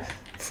artillery here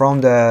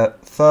from the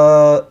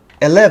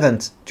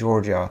 11th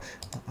Georgia.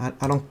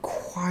 I don't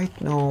quite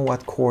know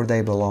what corps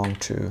they belong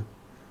to.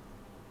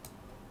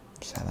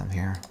 Just have them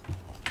here.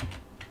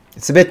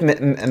 It's a bit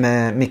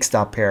mixed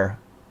up here.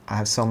 I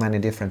have so many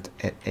different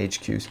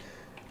HQs.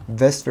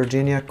 West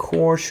Virginia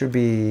Corps should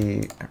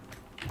be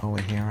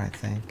over here, I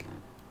think.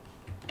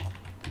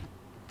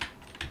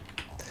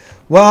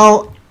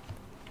 Well,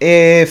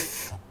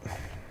 if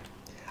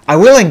I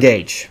will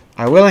engage,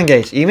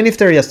 even if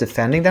they're just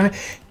defending them.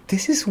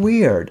 This is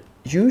weird.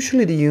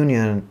 Usually the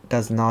Union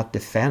does not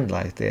defend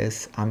like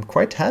this. I'm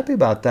quite happy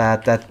about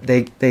that. That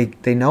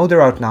they know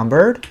they're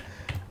outnumbered,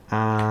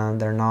 and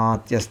they're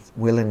not just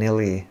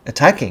willy-nilly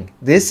attacking.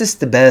 This is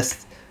the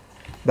best,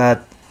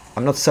 but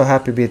I'm not so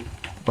happy with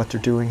what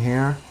they're doing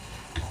here.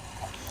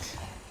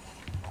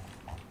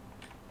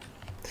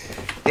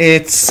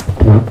 It's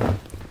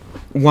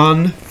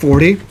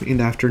 1:40 in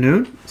the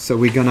afternoon, so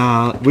we're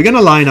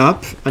gonna line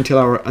up until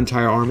our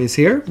entire army is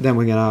here. Then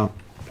we're gonna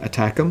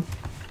attack them.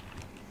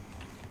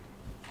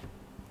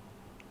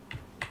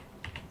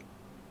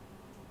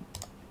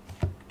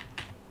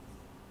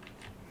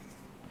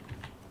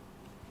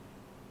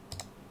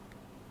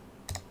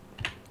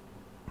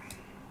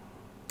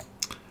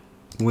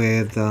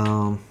 With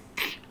the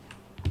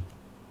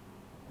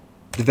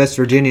West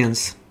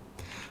Virginians.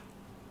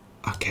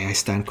 Okay, I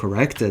stand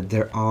corrected.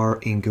 They are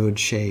in good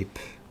shape.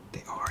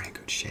 They are in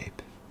good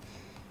shape.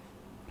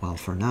 Well,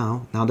 for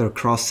now. Now they're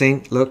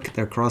crossing. Look,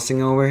 they're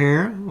crossing over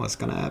here. What's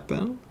gonna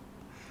happen?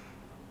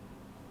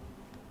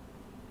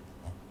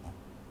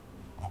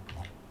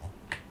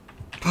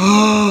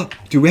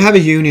 Do we have a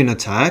Union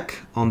attack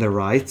on the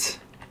right?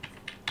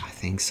 I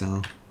think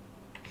so.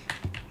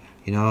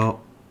 You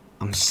know,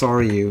 I'm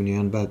sorry,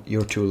 Union, but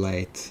you're too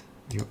late.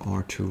 You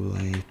are too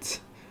late.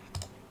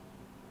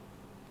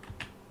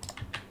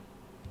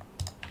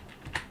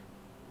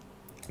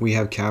 We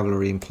have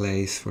cavalry in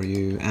place for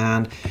you,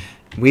 and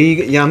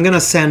I'm gonna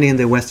send in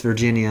the West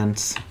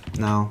Virginians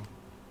now.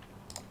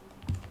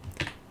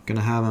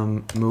 Gonna have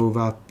them move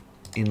up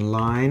in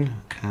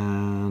line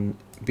and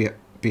be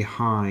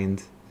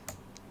behind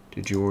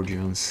the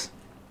Georgians.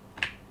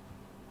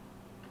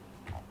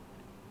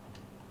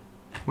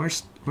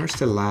 Where's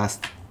the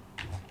last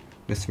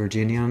West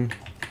Virginian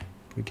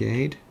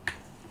brigade?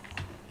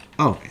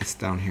 Oh, it's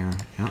down here.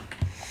 Yeah,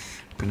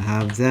 gonna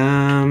have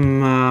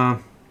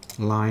them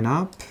line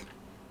up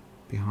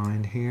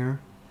behind here.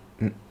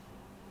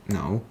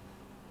 No,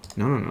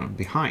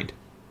 behind.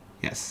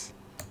 Yes,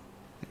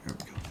 there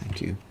we go.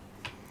 Thank you.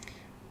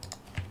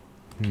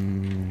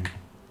 I'm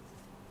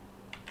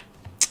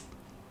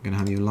gonna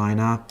have you line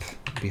up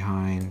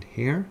behind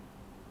here,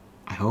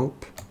 I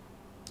hope.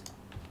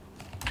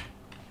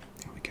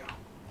 There we go.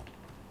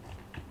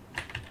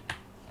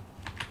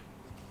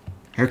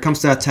 Here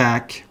comes the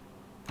attack.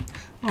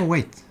 Oh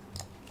wait,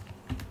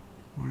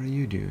 What are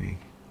you doing?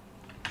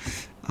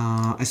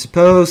 I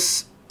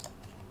suppose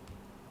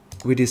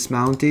we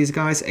dismount these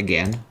guys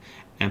again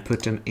and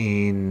put them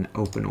in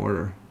open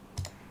order,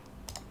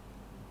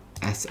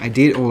 as I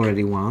did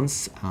already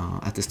once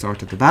at the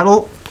start of the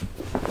battle,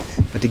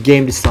 but the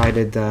game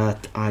decided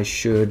that I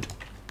should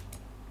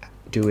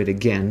do it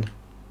again.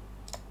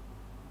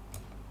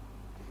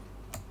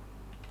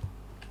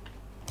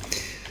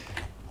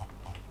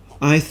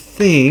 I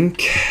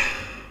think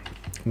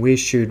we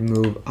should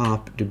move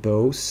up the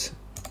bows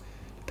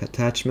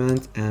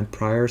attachment and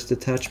priors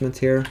detachment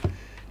here.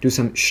 Do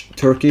some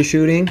turkey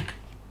shooting.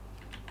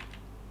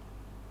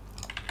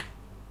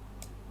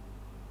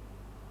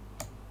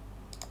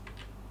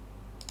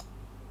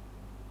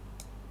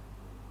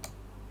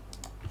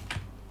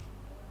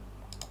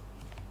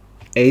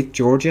 Eighth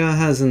Georgia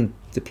hasn't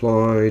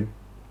deployed.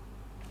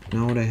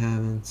 No, they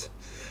haven't.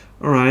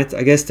 Alright,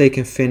 I guess they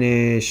can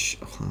finish.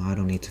 Oh, I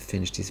don't need to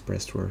finish these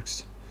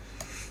breastworks.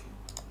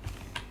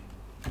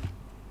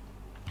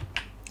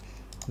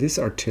 This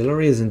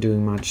artillery isn't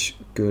doing much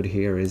good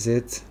here, is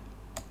it?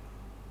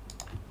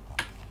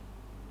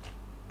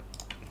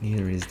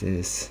 Neither is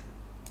this.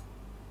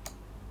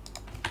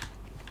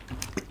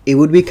 It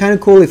would be kind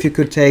of cool if you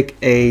could take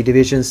a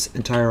division's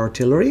entire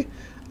artillery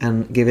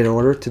and give it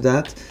order to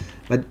that,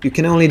 but you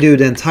can only do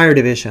the entire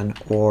division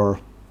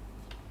or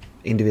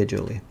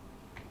individually.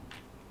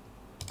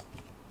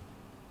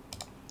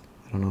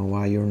 I don't know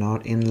why you're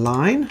not in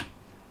line,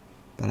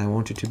 but I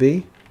want you to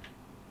be.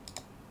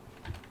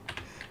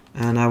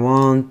 And I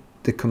want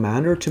the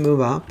commander to move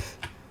up.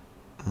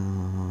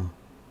 And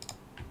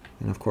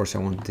of course I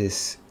want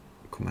this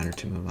commander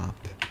to move up.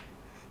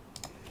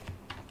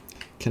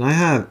 Can I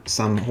have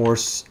some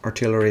horse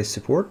artillery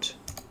support?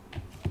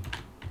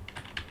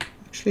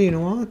 Actually, you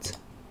know what?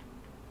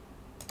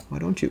 Why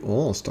don't you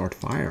all start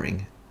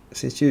firing?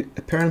 Since you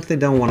apparently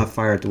don't want to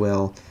fire it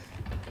well,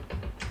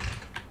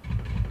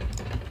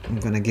 I'm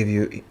gonna give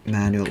you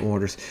manual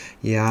orders.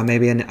 Yeah,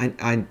 maybe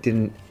I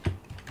didn't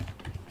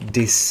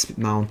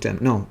dismount them.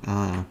 No,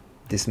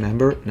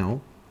 dismember.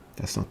 No,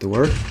 that's not the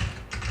word.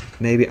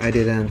 Maybe I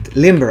didn't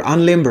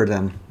unlimber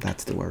them.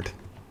 That's the word.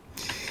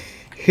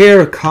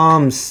 Here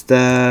comes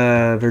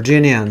the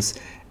Virginians,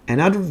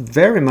 and I'd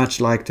very much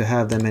like to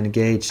have them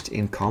engaged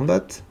in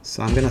combat.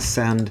 So I'm gonna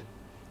send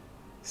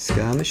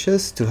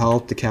skirmishes to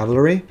help the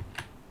cavalry.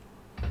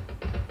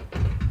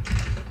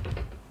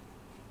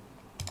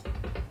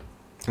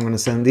 I'm going to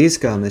send these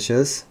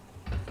skirmishes,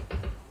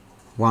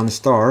 1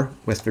 star,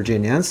 West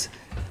Virginians,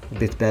 a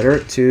bit better,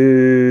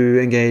 to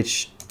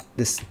engage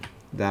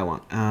that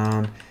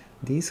one.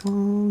 These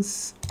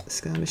ones,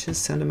 skirmishes,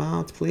 send them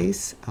out,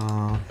 please.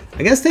 I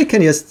guess they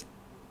can just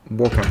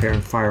walk up here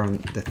and fire on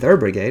the 3rd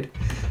Brigade.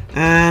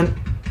 And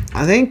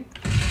I think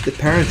the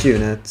parent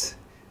unit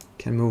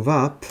can move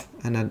up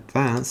and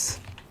advance.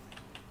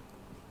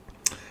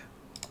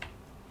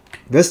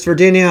 West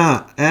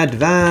Virginia,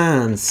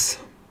 advance!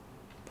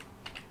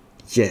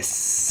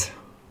 Yes.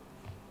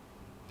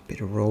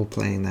 Bit of role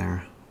playing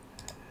there.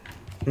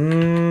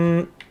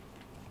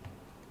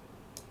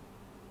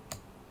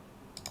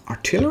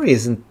 Artillery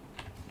isn't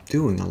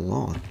doing a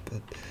lot,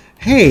 but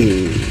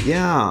hey,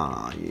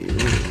 yeah,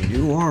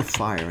 you are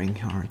firing,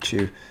 aren't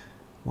you?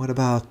 What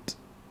about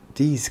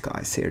these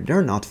guys here?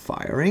 They're not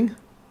firing.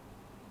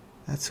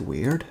 That's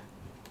weird.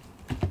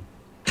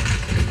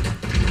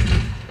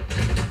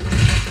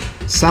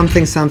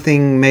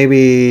 Something,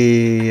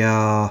 maybe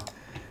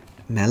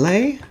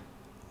melee?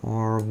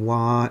 Or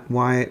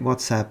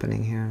what's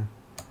happening here?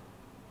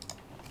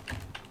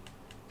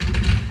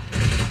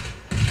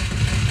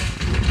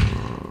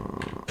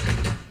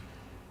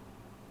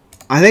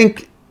 I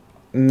think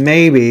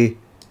maybe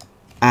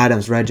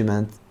Adams'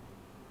 regiment,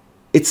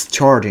 it's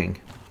charging.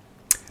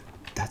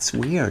 That's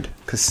weird,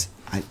 because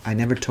I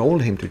never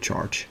told him to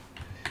charge.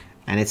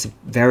 And it's a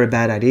very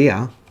bad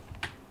idea.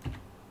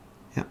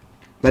 Yeah,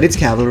 but it's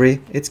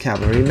cavalry. It's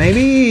cavalry.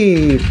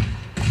 Maybe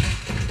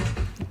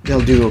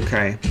they'll do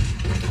okay.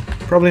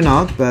 Probably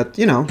not, but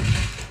you know.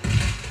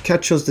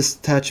 Ketchell's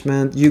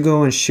detachment. You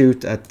go and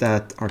shoot at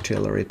that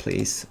artillery,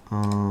 please.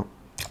 Sorry.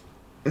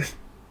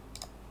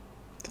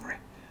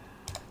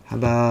 How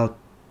about...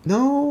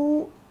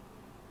 No,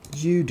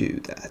 you do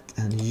that.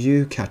 And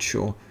you,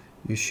 Ketchell,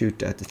 you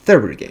shoot at the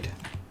 3rd Brigade.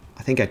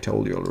 I think I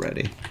told you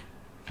already.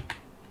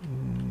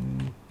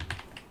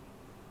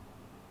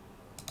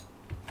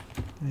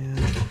 Yeah.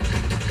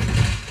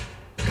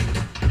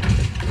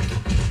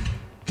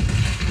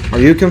 Are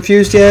you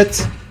confused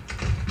yet?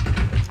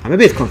 I'm a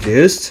bit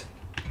confused.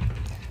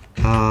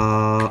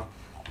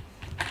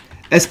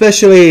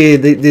 Especially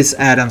this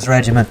Adams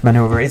Regiment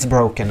maneuver. It's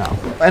broken now.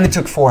 And it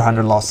took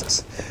 400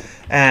 losses.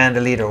 And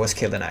the leader was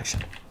killed in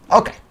action.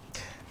 Okay.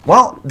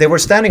 Well, they were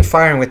standing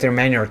firing with their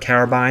manual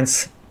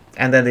carabines.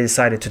 And then they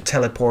decided to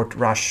teleport,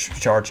 rush,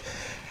 charge.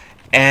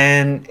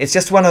 And it's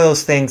just one of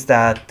those things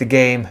that the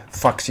game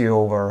fucks you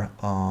over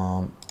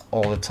all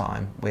the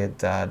time with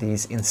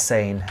these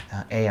insane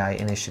AI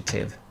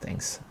initiative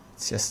things.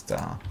 It's just...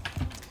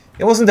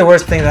 it wasn't the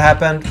worst thing that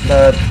happened,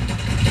 but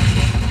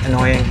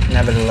annoying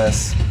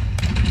nevertheless.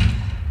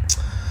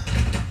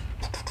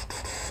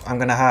 I'm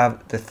gonna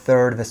have the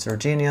 3rd West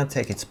Virginia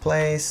take its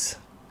place.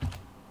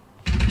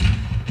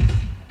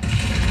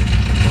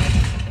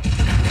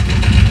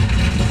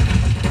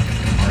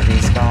 Are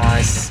these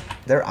guys...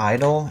 They're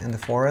idle in the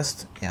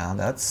forest? Yeah,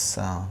 that's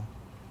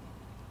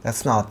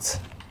not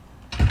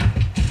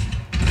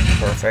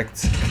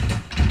perfect.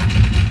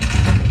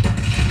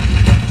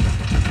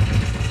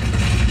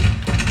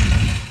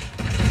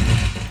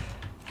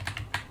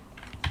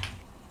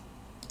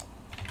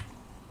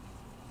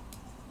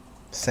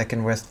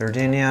 Second West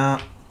Virginia.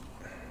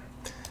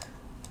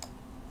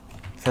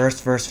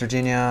 1st West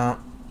Virginia.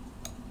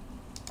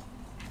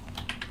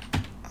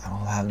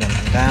 I'll have them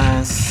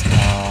advance.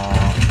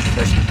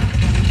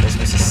 First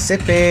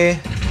Mississippi.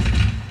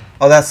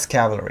 Oh, that's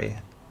cavalry.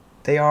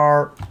 They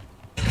are...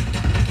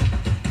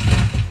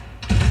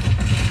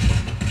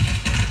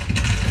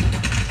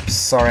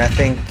 Sorry, I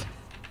think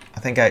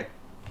I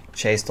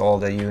chased all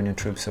the Union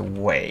troops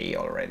away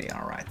already.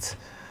 All right.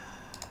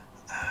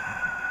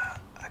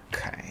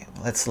 Okay,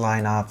 let's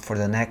line up for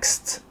the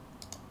next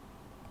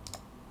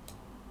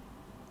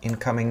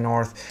incoming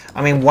north.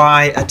 I mean,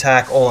 why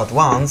attack all at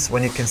once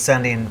when you can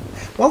send in...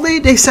 Well,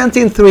 they sent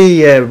in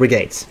 3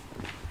 brigades.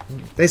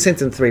 They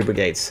sent in 3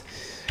 brigades.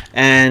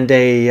 And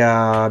they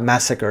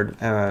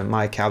massacred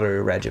my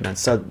cavalry regiment.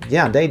 So,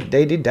 yeah, they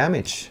did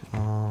damage.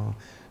 No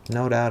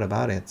doubt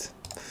about it.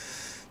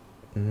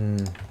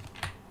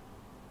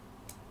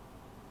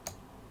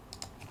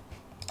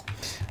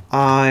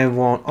 I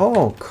want...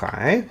 Oh,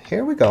 okay,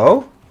 here we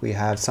go. We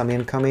have some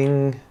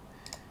incoming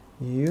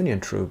Union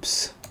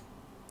troops.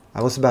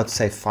 I was about to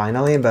say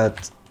finally,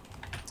 but...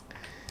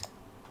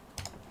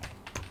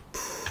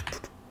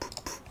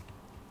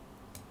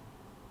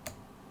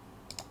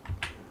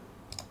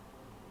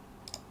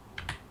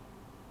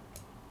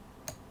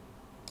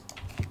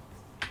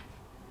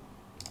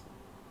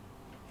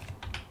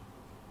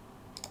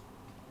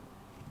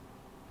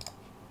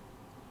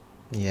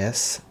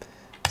 Yes.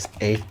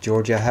 8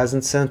 Georgia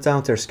hasn't sent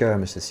out their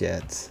skirmishers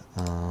yet,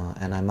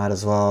 and I might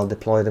as well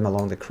deploy them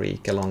along the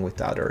creek along with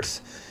the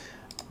others.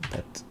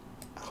 But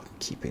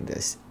keeping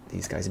these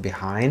guys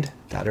behind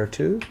the other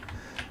 2,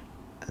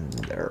 and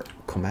their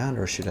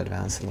commander should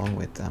advance along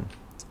with them.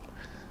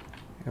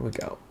 Here we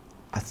go.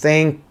 I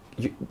think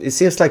it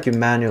seems like you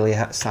manually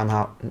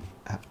somehow...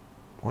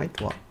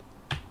 wait, what?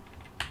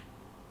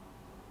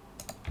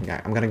 Okay,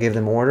 I'm gonna give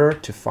them order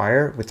to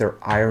fire with their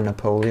Iron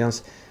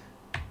Napoleons.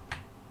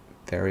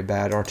 Very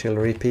bad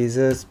artillery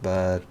pieces,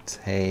 but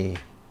hey.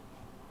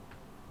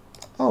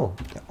 Oh,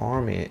 the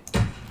army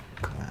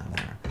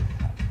commander.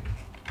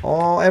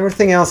 Oh,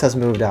 everything else has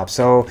moved up,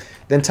 so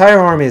the entire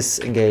army is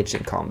engaged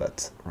in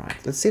combat. Right,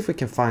 let's see if we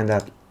can find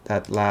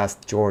that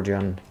last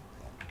Georgian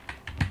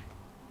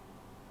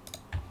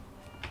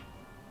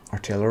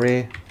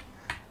artillery.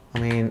 I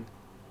mean,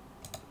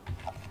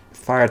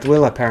 fire at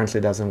will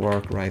apparently doesn't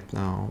work right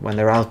now when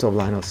they're out of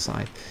line of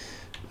sight.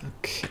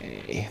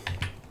 Okay.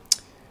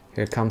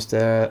 Here comes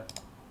the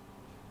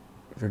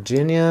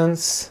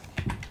Virginians.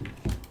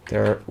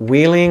 They're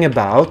wheeling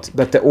about,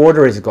 but the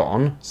order is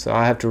gone, so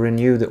I have to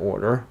renew the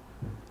order.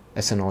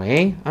 That's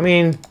annoying. I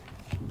mean,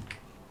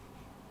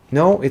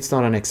 no, it's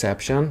not an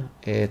exception.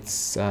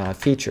 It's a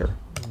feature.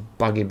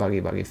 Buggy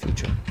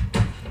feature.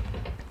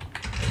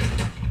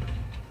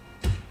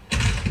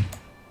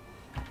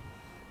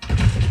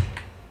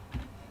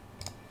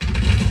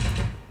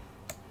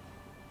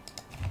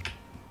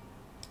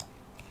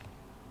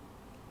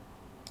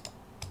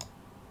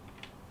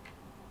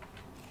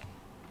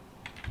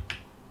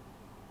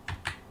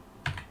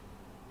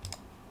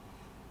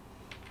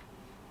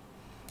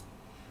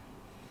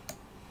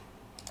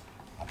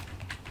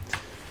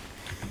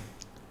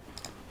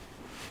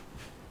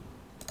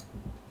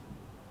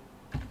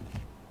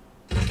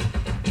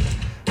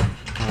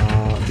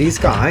 These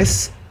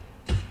guys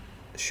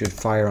should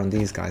fire on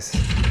these guys.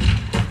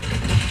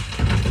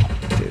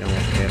 They don't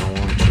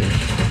want to.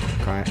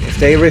 Okay. If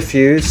they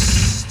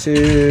refuse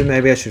to,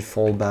 maybe I should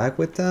fall back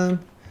with them.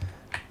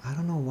 I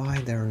don't know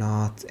why they're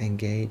not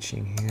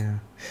engaging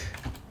here.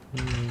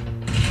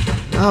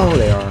 No,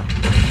 they are.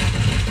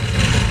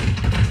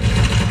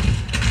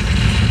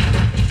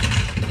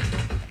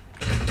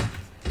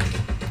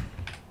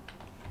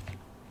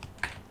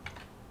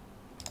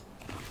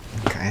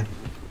 Okay.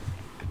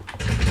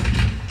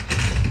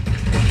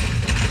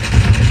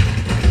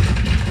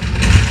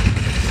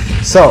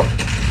 So,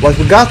 what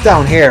we got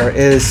down here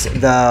is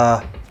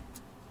the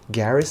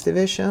Gary's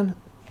Division.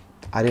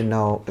 I didn't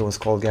know it was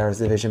called Gary's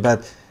Division,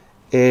 but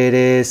it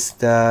is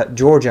the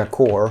Georgia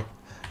Corps.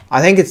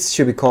 I think it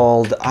should be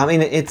called, I mean,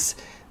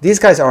 these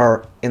guys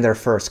are in their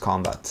first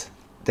combat.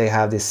 They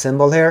have this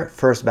symbol here,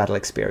 first battle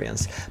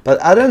experience. But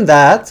other than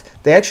that,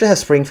 they actually have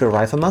Springfield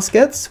rifle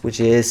muskets, which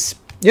is,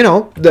 you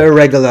know, the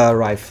regular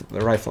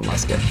rifle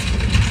musket.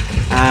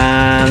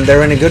 And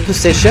they're in a good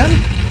position.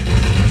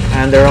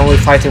 And they're only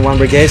fighting 1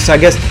 brigade, so I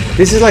guess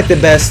this is like the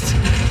best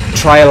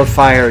trial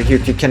fire you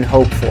can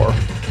hope for.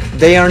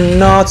 They are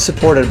not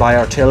supported by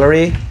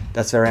artillery.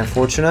 That's very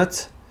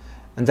unfortunate,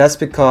 and that's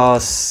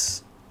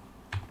because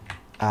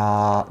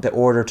the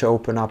order to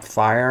open up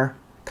fire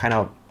kind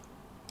of,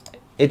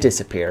 it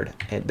disappeared.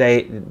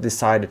 They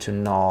decided to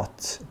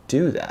not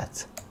do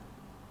that.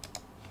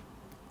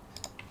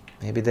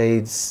 Maybe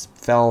they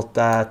felt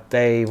that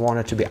they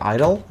wanted to be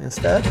idle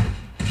instead.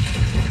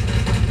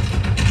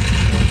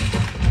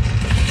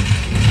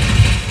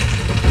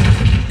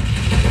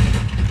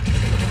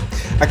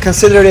 I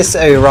consider this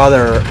a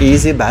rather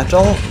easy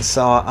battle,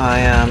 so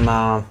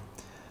I'm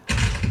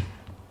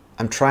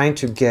trying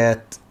to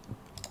get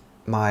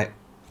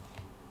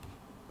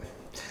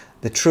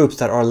the troops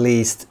that are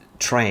least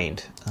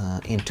trained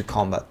into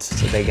combat,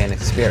 so they gain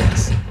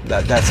experience.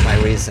 That's my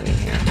reasoning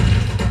here.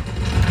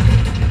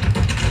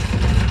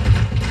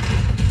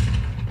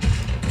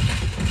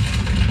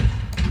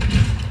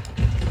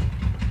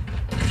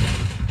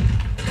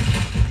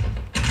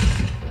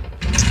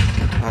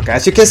 Okay,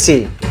 as you can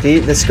see,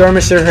 the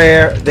skirmisher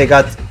here, they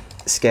got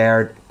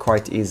scared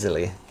quite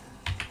easily.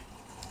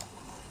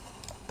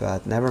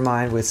 But never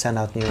mind, we'll send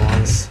out new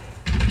ones.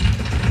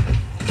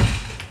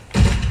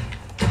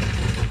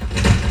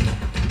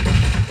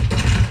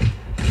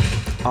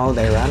 Oh,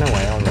 they ran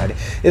away already.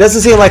 It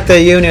doesn't seem like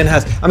the Union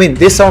has... I mean,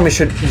 this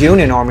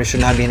Union army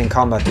shouldn't have been in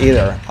combat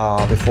either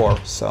before,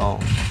 so...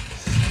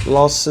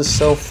 Losses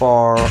so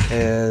far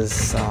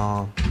is...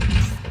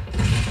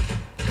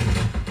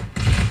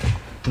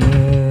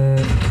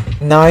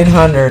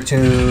 900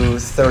 to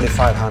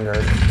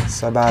 3,500.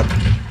 So about...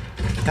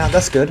 Yeah,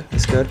 that's good.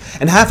 That's good.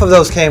 And half of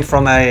those came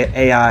from a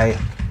AI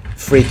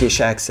freakish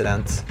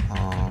accident.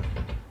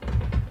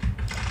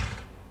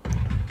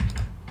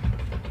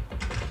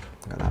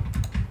 Gonna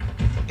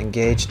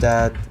engage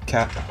that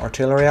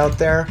artillery out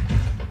there.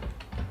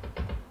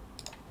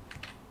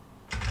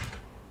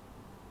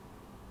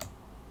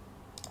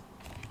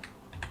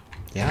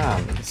 Yeah,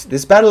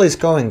 this battle is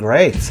going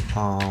great.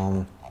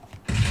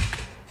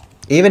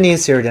 Even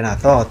easier than I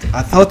thought.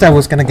 I thought I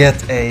was gonna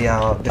get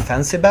a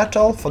defensive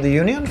battle for the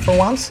Union for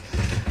once,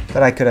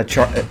 that I could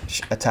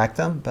attack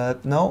them,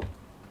 but no.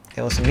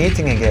 It was a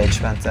meeting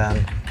engagement and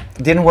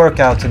it didn't work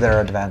out to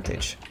their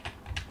advantage.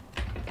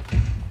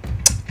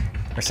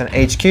 There's an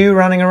HQ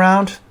running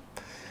around.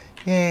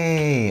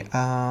 Yay!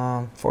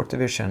 4th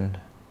Division.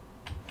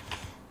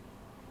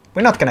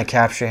 We're not gonna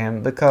capture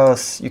him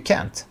because you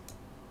can't.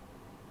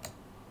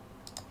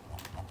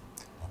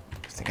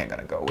 I think I'm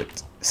gonna go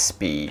with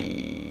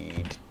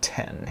speed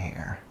 10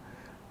 here.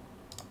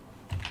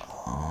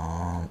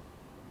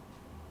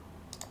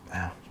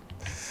 Yeah.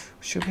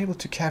 We should be able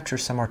to capture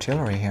some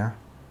artillery here.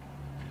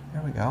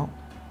 There we go.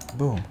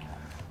 Boom.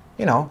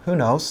 You know, who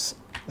knows?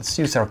 Let's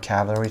use our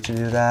cavalry to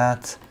do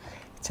that.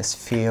 It just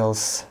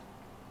feels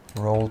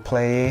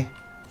roleplay.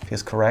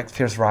 Feels correct.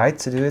 Feels right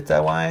to do it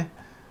that way.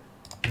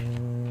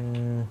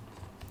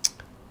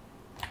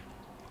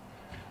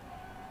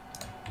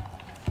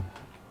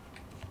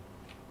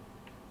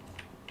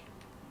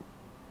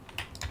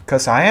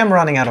 Because I am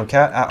running out of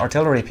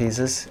artillery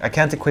pieces. I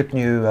can't equip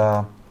new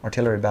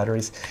artillery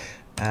batteries.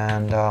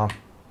 And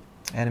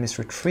enemies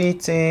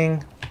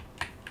retreating.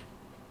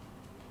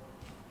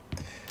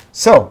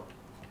 So,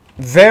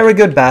 very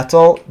good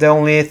battle. The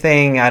only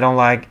thing I don't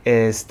like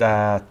is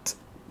that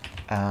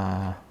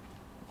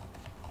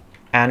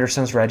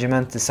Anderson's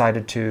regiment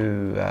decided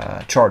to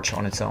charge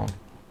on its own.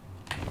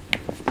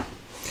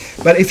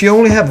 But if you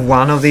only have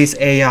one of these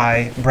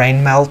AI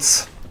brain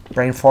melts,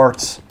 brain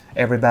farts,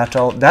 every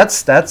battle,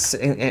 that's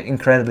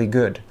incredibly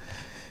good.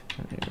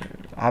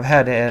 I've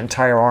had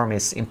entire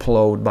armies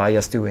implode by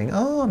just doing,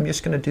 oh, I'm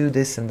just gonna do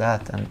this and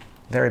that, and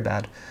very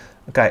bad.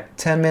 Okay,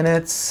 10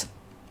 minutes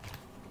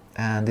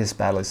and this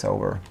battle is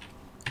over.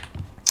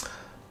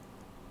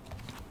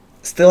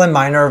 Still a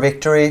minor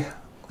victory,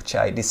 which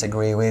I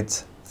disagree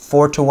with.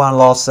 4-1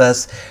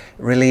 losses,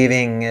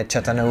 relieving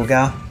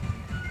Chattanooga.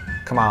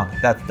 Come on,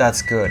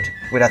 that's good.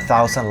 With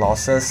 1,000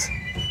 losses.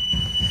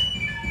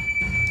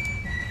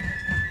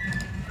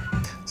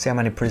 See how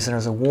many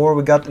prisoners of war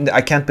we got. I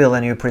can't build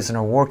a new prisoner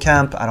of war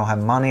camp. I don't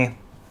have money.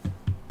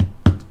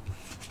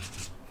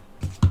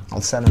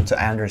 I'll send them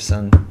to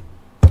Anderson.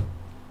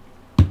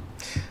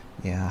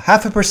 Yeah,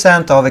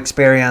 0.5% of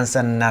experience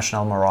and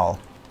national morale.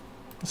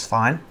 It's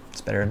fine.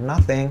 It's better than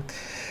nothing.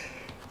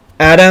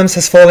 Adams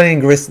has fallen in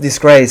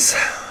disgrace.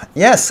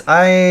 Yes,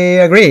 I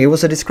agree. It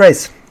was a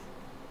disgrace.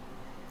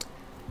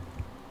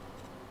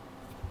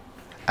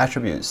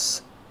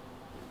 Attributes.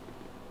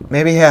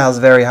 Maybe he has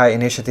very high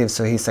initiative,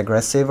 so he's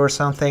aggressive or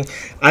something.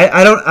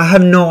 I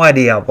have no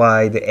idea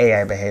why the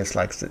AI behaves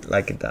like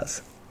it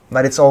does.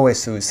 But it's always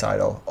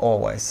suicidal,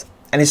 always.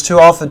 And it's too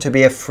often to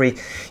be a free...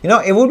 You know,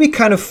 it would be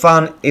kind of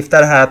fun if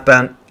that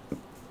happened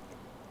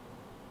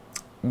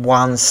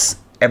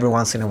every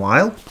once in a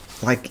while.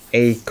 Like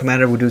a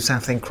commander would do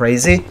something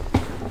crazy.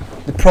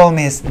 The problem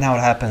is now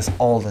it happens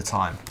all the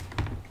time.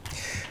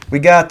 We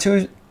got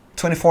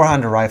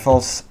 2,400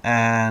 rifles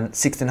and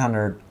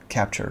 1,600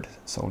 captured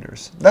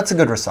soldiers. That's a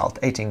good result.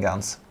 18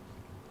 guns.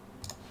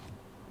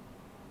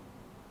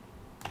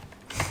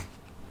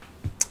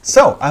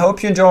 So, I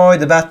hope you enjoyed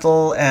the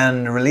battle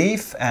and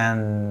relief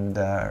and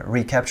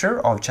recapture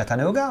of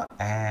Chattanooga,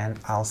 and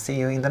I'll see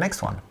you in the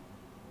next one.